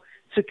able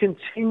to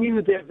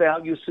continue their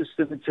value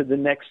system into the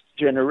next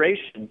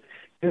generation,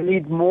 you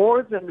need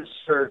more than the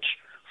search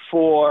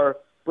for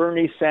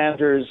Bernie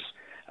Sanders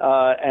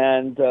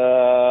and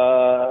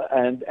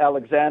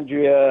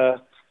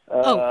Alexandria.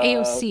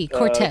 AOC,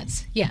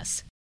 Cortez,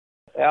 yes.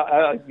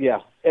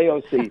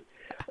 AOC,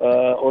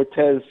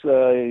 Ortez,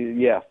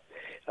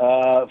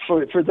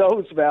 for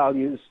those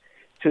values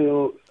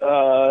to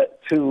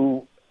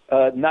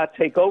not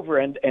take over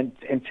and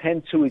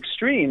tend to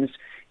extremes,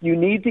 you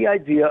need the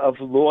idea of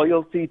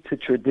loyalty to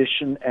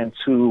tradition and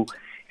to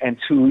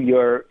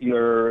your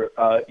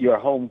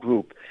home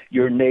group,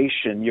 your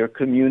nation, your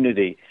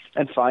community,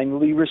 and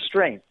finally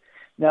restraint.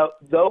 Now,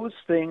 those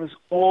things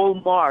all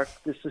mark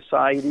the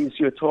societies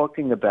you're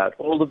talking about,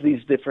 all of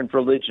these different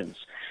religions.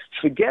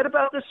 Forget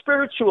about the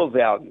spiritual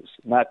values.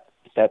 Not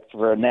that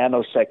for a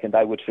nanosecond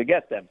I would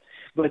forget them,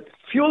 but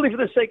purely for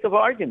the sake of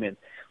argument,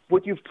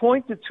 what you've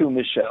pointed to,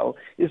 Michelle,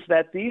 is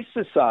that these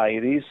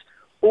societies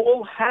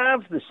all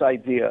have this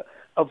idea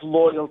of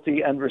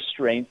loyalty and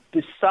restraint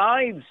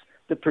besides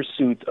the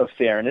pursuit of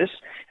fairness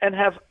and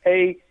have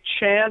a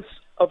chance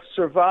of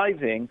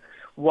surviving,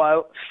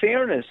 while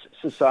fairness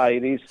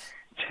societies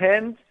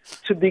tend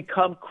to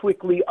become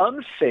quickly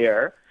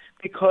unfair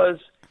because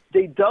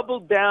they double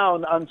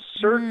down on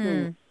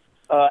certain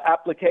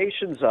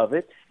applications of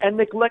it and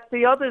neglect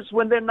the others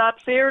when they're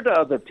not fair to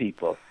other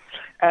people.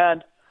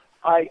 And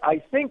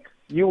I think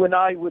you and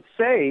I would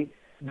say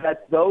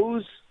that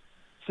those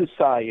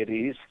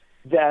societies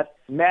that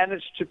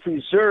manage to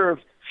preserve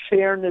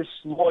fairness,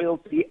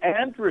 loyalty,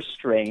 and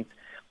restraint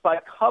by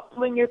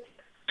coupling it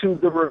to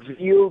the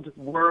revealed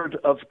Word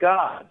of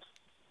God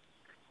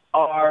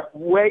are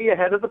way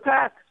ahead of the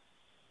pack.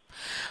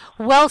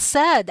 Well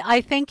said. I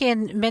think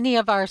in many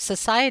of our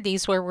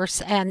societies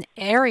and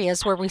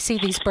areas where we see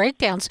these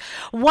breakdowns,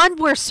 one,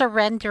 we're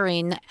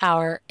surrendering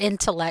our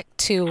intellect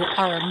to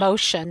our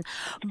emotion,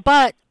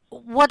 but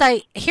what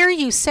I hear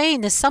you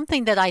saying is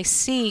something that I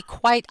see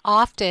quite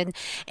often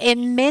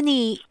in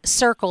many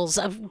circles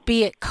of,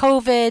 be it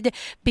COVID,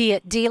 be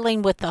it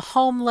dealing with the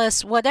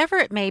homeless, whatever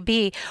it may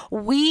be,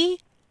 we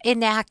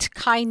enact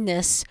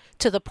kindness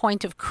to the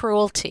point of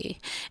cruelty.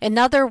 In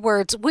other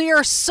words, we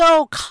are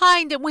so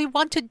kind and we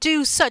want to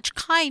do such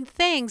kind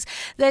things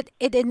that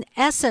it in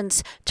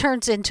essence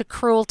turns into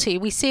cruelty.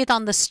 We see it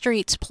on the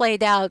streets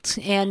played out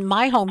in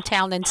my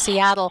hometown in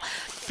Seattle,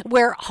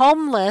 where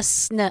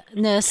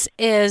homelessness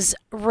is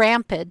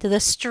rampant. The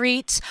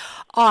streets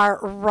are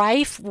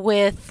rife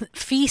with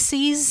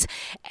feces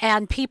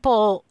and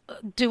people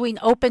doing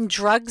open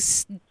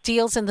drugs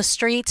deals in the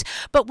streets,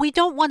 but we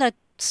don't want to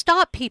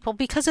stop people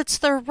because it's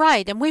their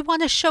right and we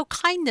want to show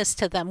kindness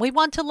to them. We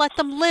want to let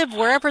them live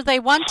wherever they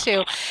want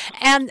to.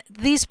 And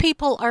these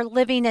people are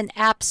living in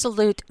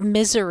absolute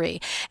misery.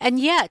 And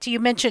yet, you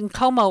mentioned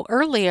Cuomo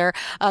earlier,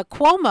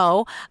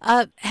 Cuomo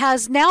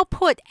has now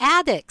put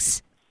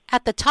addicts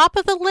at the top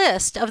of the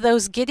list of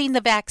those getting the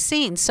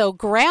vaccine. So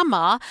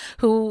grandma,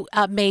 who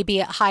may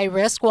be at high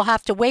risk, will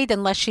have to wait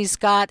unless she's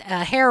got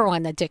a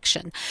heroin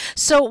addiction.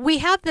 So we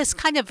have this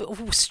kind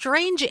of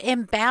strange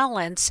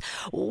imbalance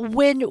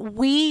when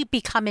we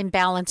become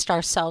imbalanced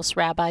ourselves,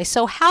 Rabbi.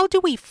 So how do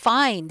we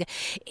find,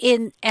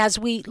 as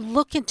we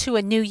look into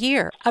a new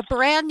year, a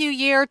brand new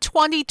year,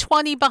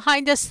 2020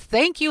 behind us,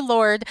 thank you,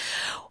 Lord,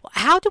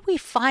 how do we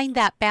find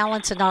that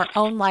balance in our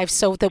own lives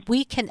so that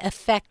we can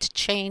affect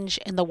change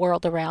in the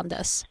world around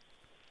us?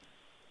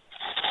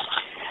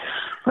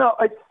 Well,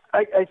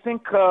 I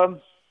think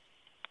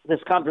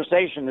this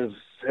conversation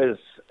is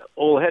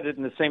all headed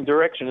in the same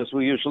direction as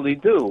we usually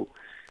do.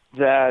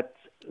 That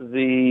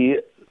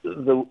the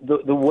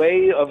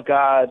way of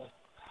God,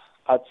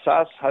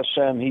 Atzas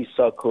Hashem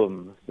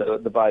Hisakum,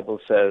 the Bible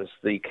says,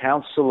 the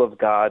counsel of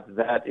God,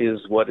 that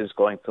is what is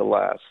going to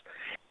last.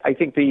 I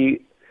think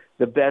the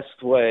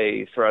best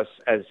way for us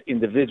as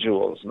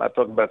individuals, I'm not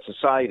talking about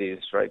societies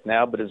right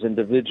now, but as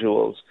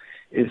individuals,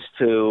 is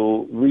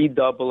to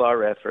redouble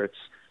our efforts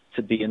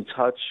to be in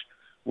touch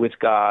with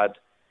God,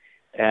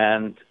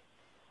 and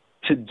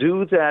to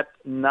do that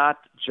not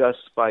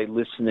just by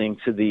listening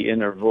to the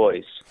inner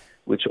voice,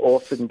 which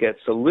often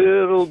gets a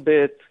little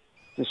bit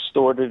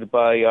distorted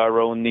by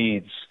our own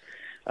needs,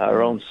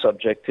 our own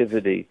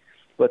subjectivity,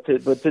 but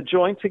to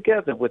join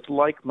together with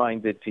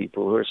like-minded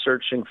people who are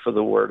searching for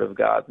the Word of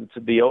God, and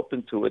to be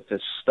open to it, to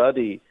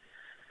study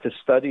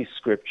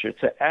Scripture,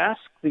 to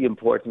ask the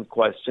important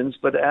questions,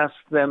 but ask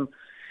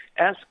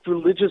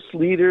religious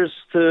leaders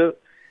to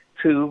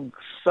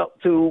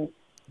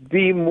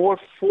be more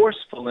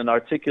forceful in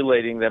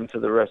articulating them to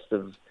the rest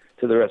of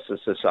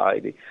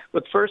society.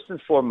 But first and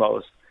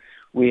foremost,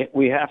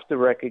 we have to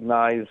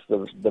recognize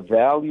the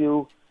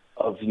value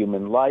of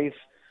human life,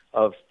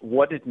 of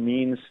what it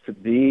means to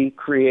be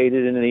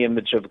created in the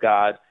image of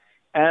God,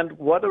 and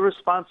what a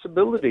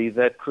responsibility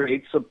that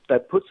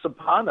puts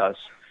upon us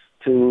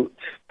to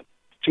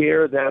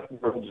share that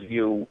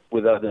worldview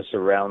with others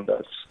around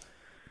us.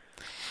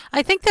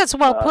 I think that's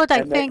well put.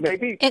 I think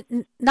maybe,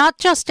 not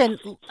just in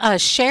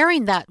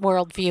sharing that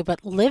worldview,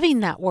 but living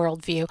that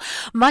worldview.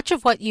 Much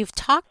of what you've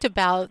talked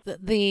about,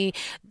 the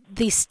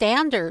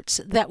standards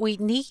that we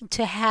need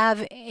to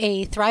have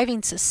a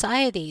thriving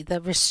society, the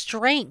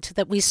restraint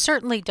that we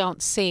certainly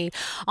don't see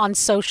on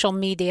social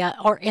media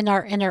or in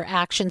our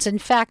interactions. In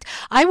fact,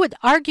 I would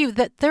argue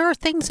that there are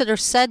things that are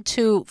said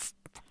to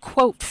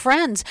quote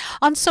friends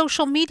on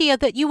social media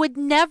that you would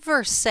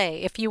never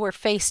say if you were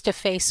face to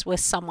face with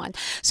someone.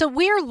 So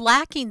we're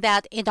lacking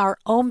that in our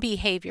own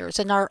behaviors,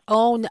 in our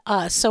own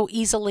so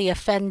easily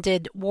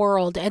offended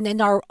world, and in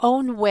our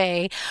own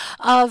way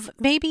of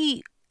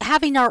maybe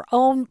having our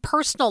own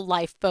personal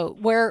lifeboat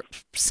where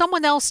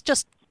someone else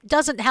just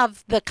doesn't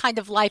have the kind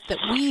of life that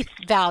we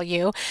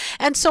value,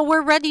 and so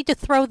we're ready to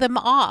throw them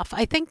off.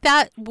 I think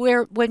that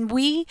when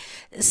we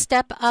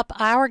step up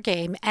our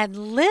game and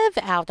live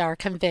out our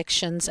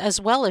convictions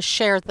as well as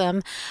share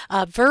them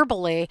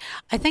verbally,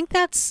 I think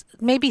that's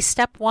maybe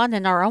step one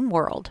in our own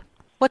world.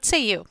 What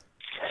say you?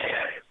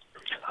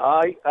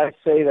 I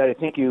say that I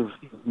think you've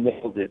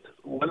nailed it.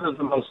 One of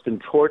the most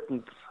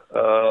important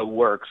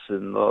works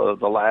in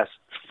the last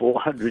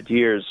 400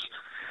 years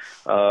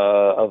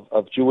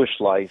of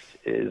Jewish life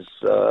is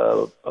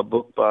a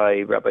book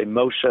by Rabbi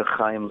Moshe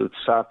Chaim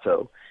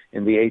Luzzatto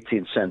in the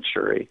 18th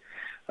century.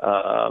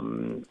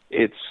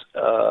 It's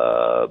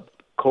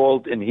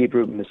called in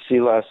Hebrew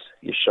Mesilas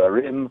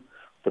Yesharim,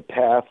 The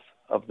Path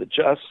of the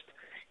Just.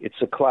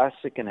 It's a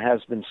classic and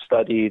has been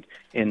studied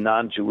in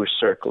non-Jewish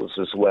circles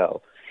as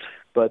well.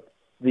 But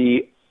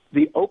the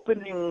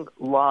opening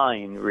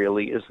line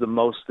really is the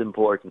most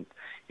important.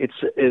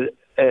 It's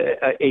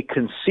a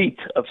conceit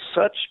of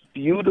such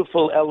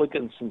beautiful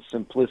elegance and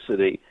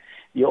simplicity.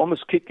 You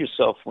almost kick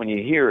yourself when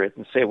you hear it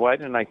and say, why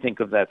didn't I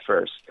think of that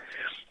first?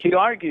 He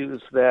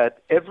argues that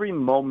every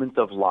moment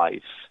of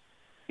life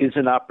is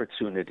an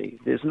opportunity.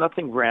 There's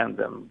nothing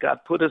random. God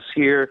put us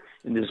here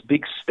in this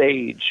big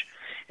stage,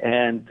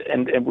 and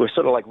we're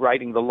sort of like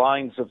writing the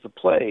lines of the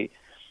play.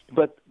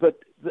 But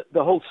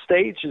the whole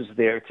stage is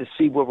there to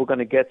see where we're going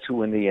to get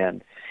to in the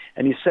end.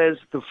 And he says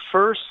the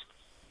first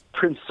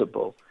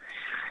principle,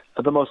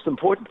 the most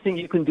important thing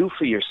you can do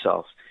for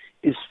yourself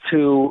is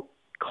to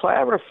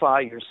clarify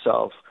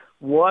yourself.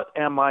 What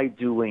am I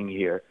doing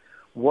here?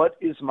 What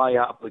is my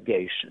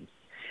obligation?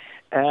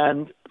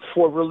 And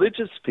for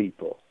religious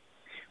people,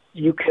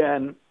 you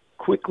can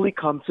quickly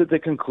come to the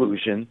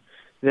conclusion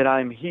that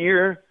I'm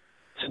here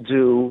to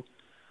do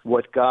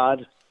what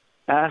God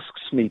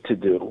asks me to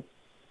do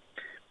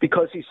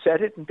because he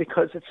said it and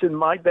because it's in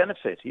my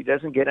benefit. He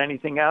doesn't get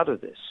anything out of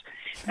this.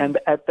 And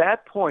at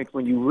that point,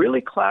 when you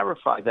really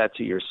clarify that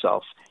to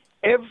yourself,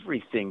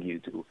 everything you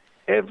do,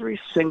 every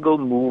single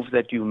move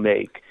that you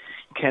make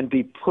can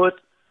be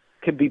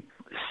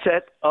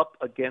set up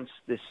against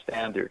this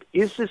standard.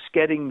 Is this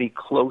getting me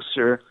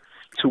closer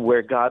to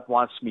where God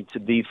wants me to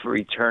be for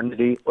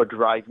eternity or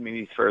drive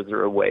me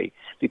further away?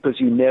 Because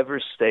you never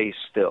stay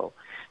still.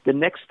 The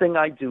next thing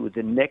I do,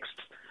 the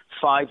next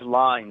 5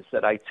 lines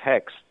that I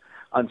text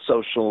on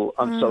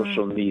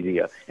social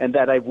media, and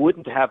that I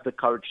wouldn't have the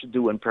courage to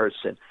do in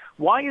person.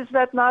 Why is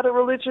that not a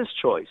religious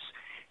choice?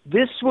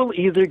 This will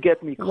either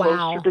get me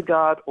closer to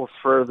God or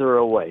further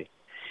away.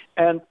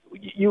 And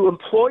you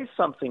employ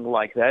something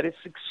like that,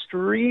 it's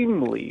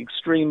extremely,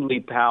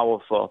 extremely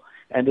powerful,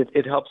 and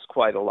it helps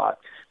quite a lot.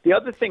 The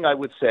other thing I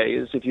would say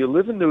is if you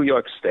live in New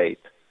York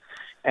State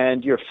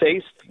and you're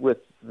faced with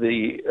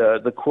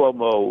the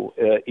Cuomo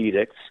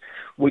edicts,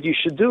 what you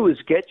should do is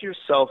get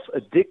yourself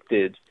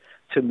addicted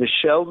to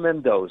Michelle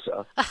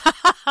Mendoza,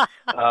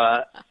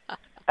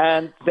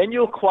 and then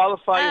you'll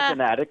qualify as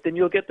an addict, and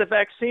you'll get the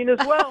vaccine as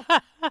well.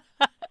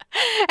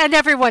 And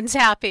everyone's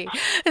happy.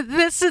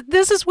 This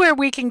is where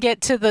we can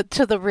get to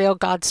the real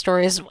God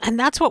stories, and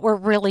that's what we're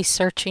really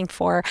searching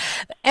for.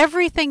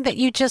 Everything that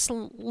you just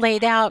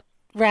laid out,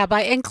 Rabbi,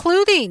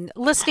 including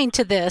listening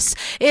to this,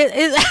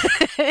 is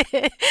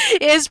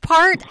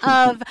part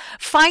of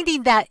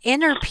finding that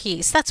inner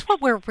peace. That's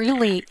what we're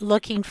really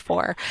looking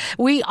for.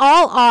 We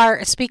all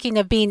are, speaking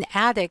of being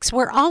addicts,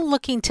 we're all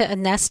looking to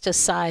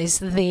anesthetize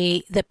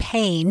the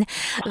pain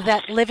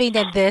that living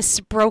in this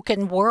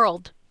broken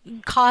world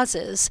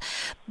causes.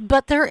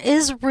 But there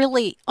is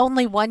really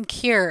only one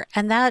cure,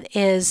 and that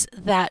is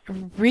that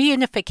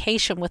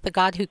reunification with the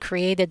God who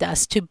created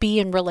us, to be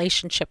in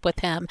relationship with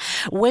him.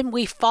 When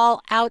we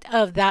fall out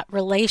of that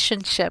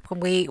relationship, when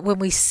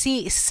we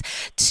cease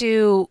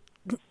to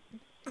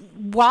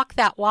walk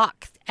that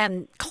walk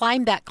and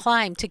climb that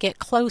climb to get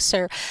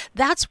closer,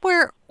 that's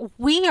where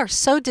we are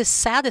so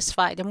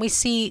dissatisfied and we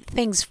see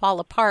things fall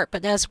apart.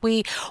 But as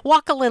we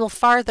walk a little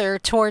farther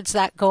towards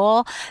that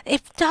goal,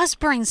 it does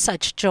bring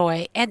such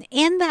joy. And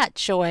in that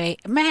joy,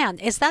 man,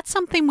 is that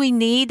something we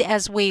need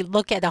as we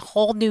look at a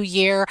whole new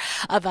year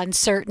of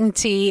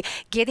uncertainty,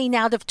 getting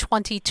out of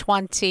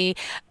 2020,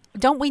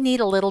 don't we need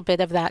a little bit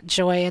of that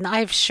joy? And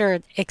I've sure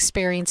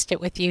experienced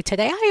it with you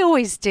today. I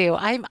always do.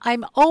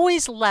 I'm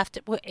always left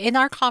in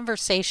our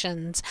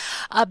conversations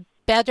a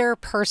better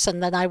person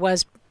than I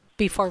was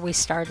before we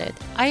started.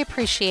 I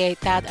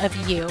appreciate that of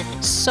you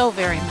so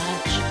very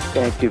much.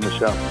 Thank you,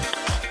 Michelle.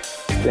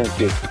 Thank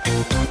you.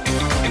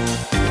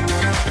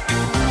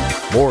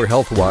 More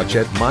Health Watch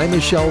at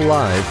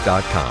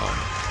mymichellelive.com.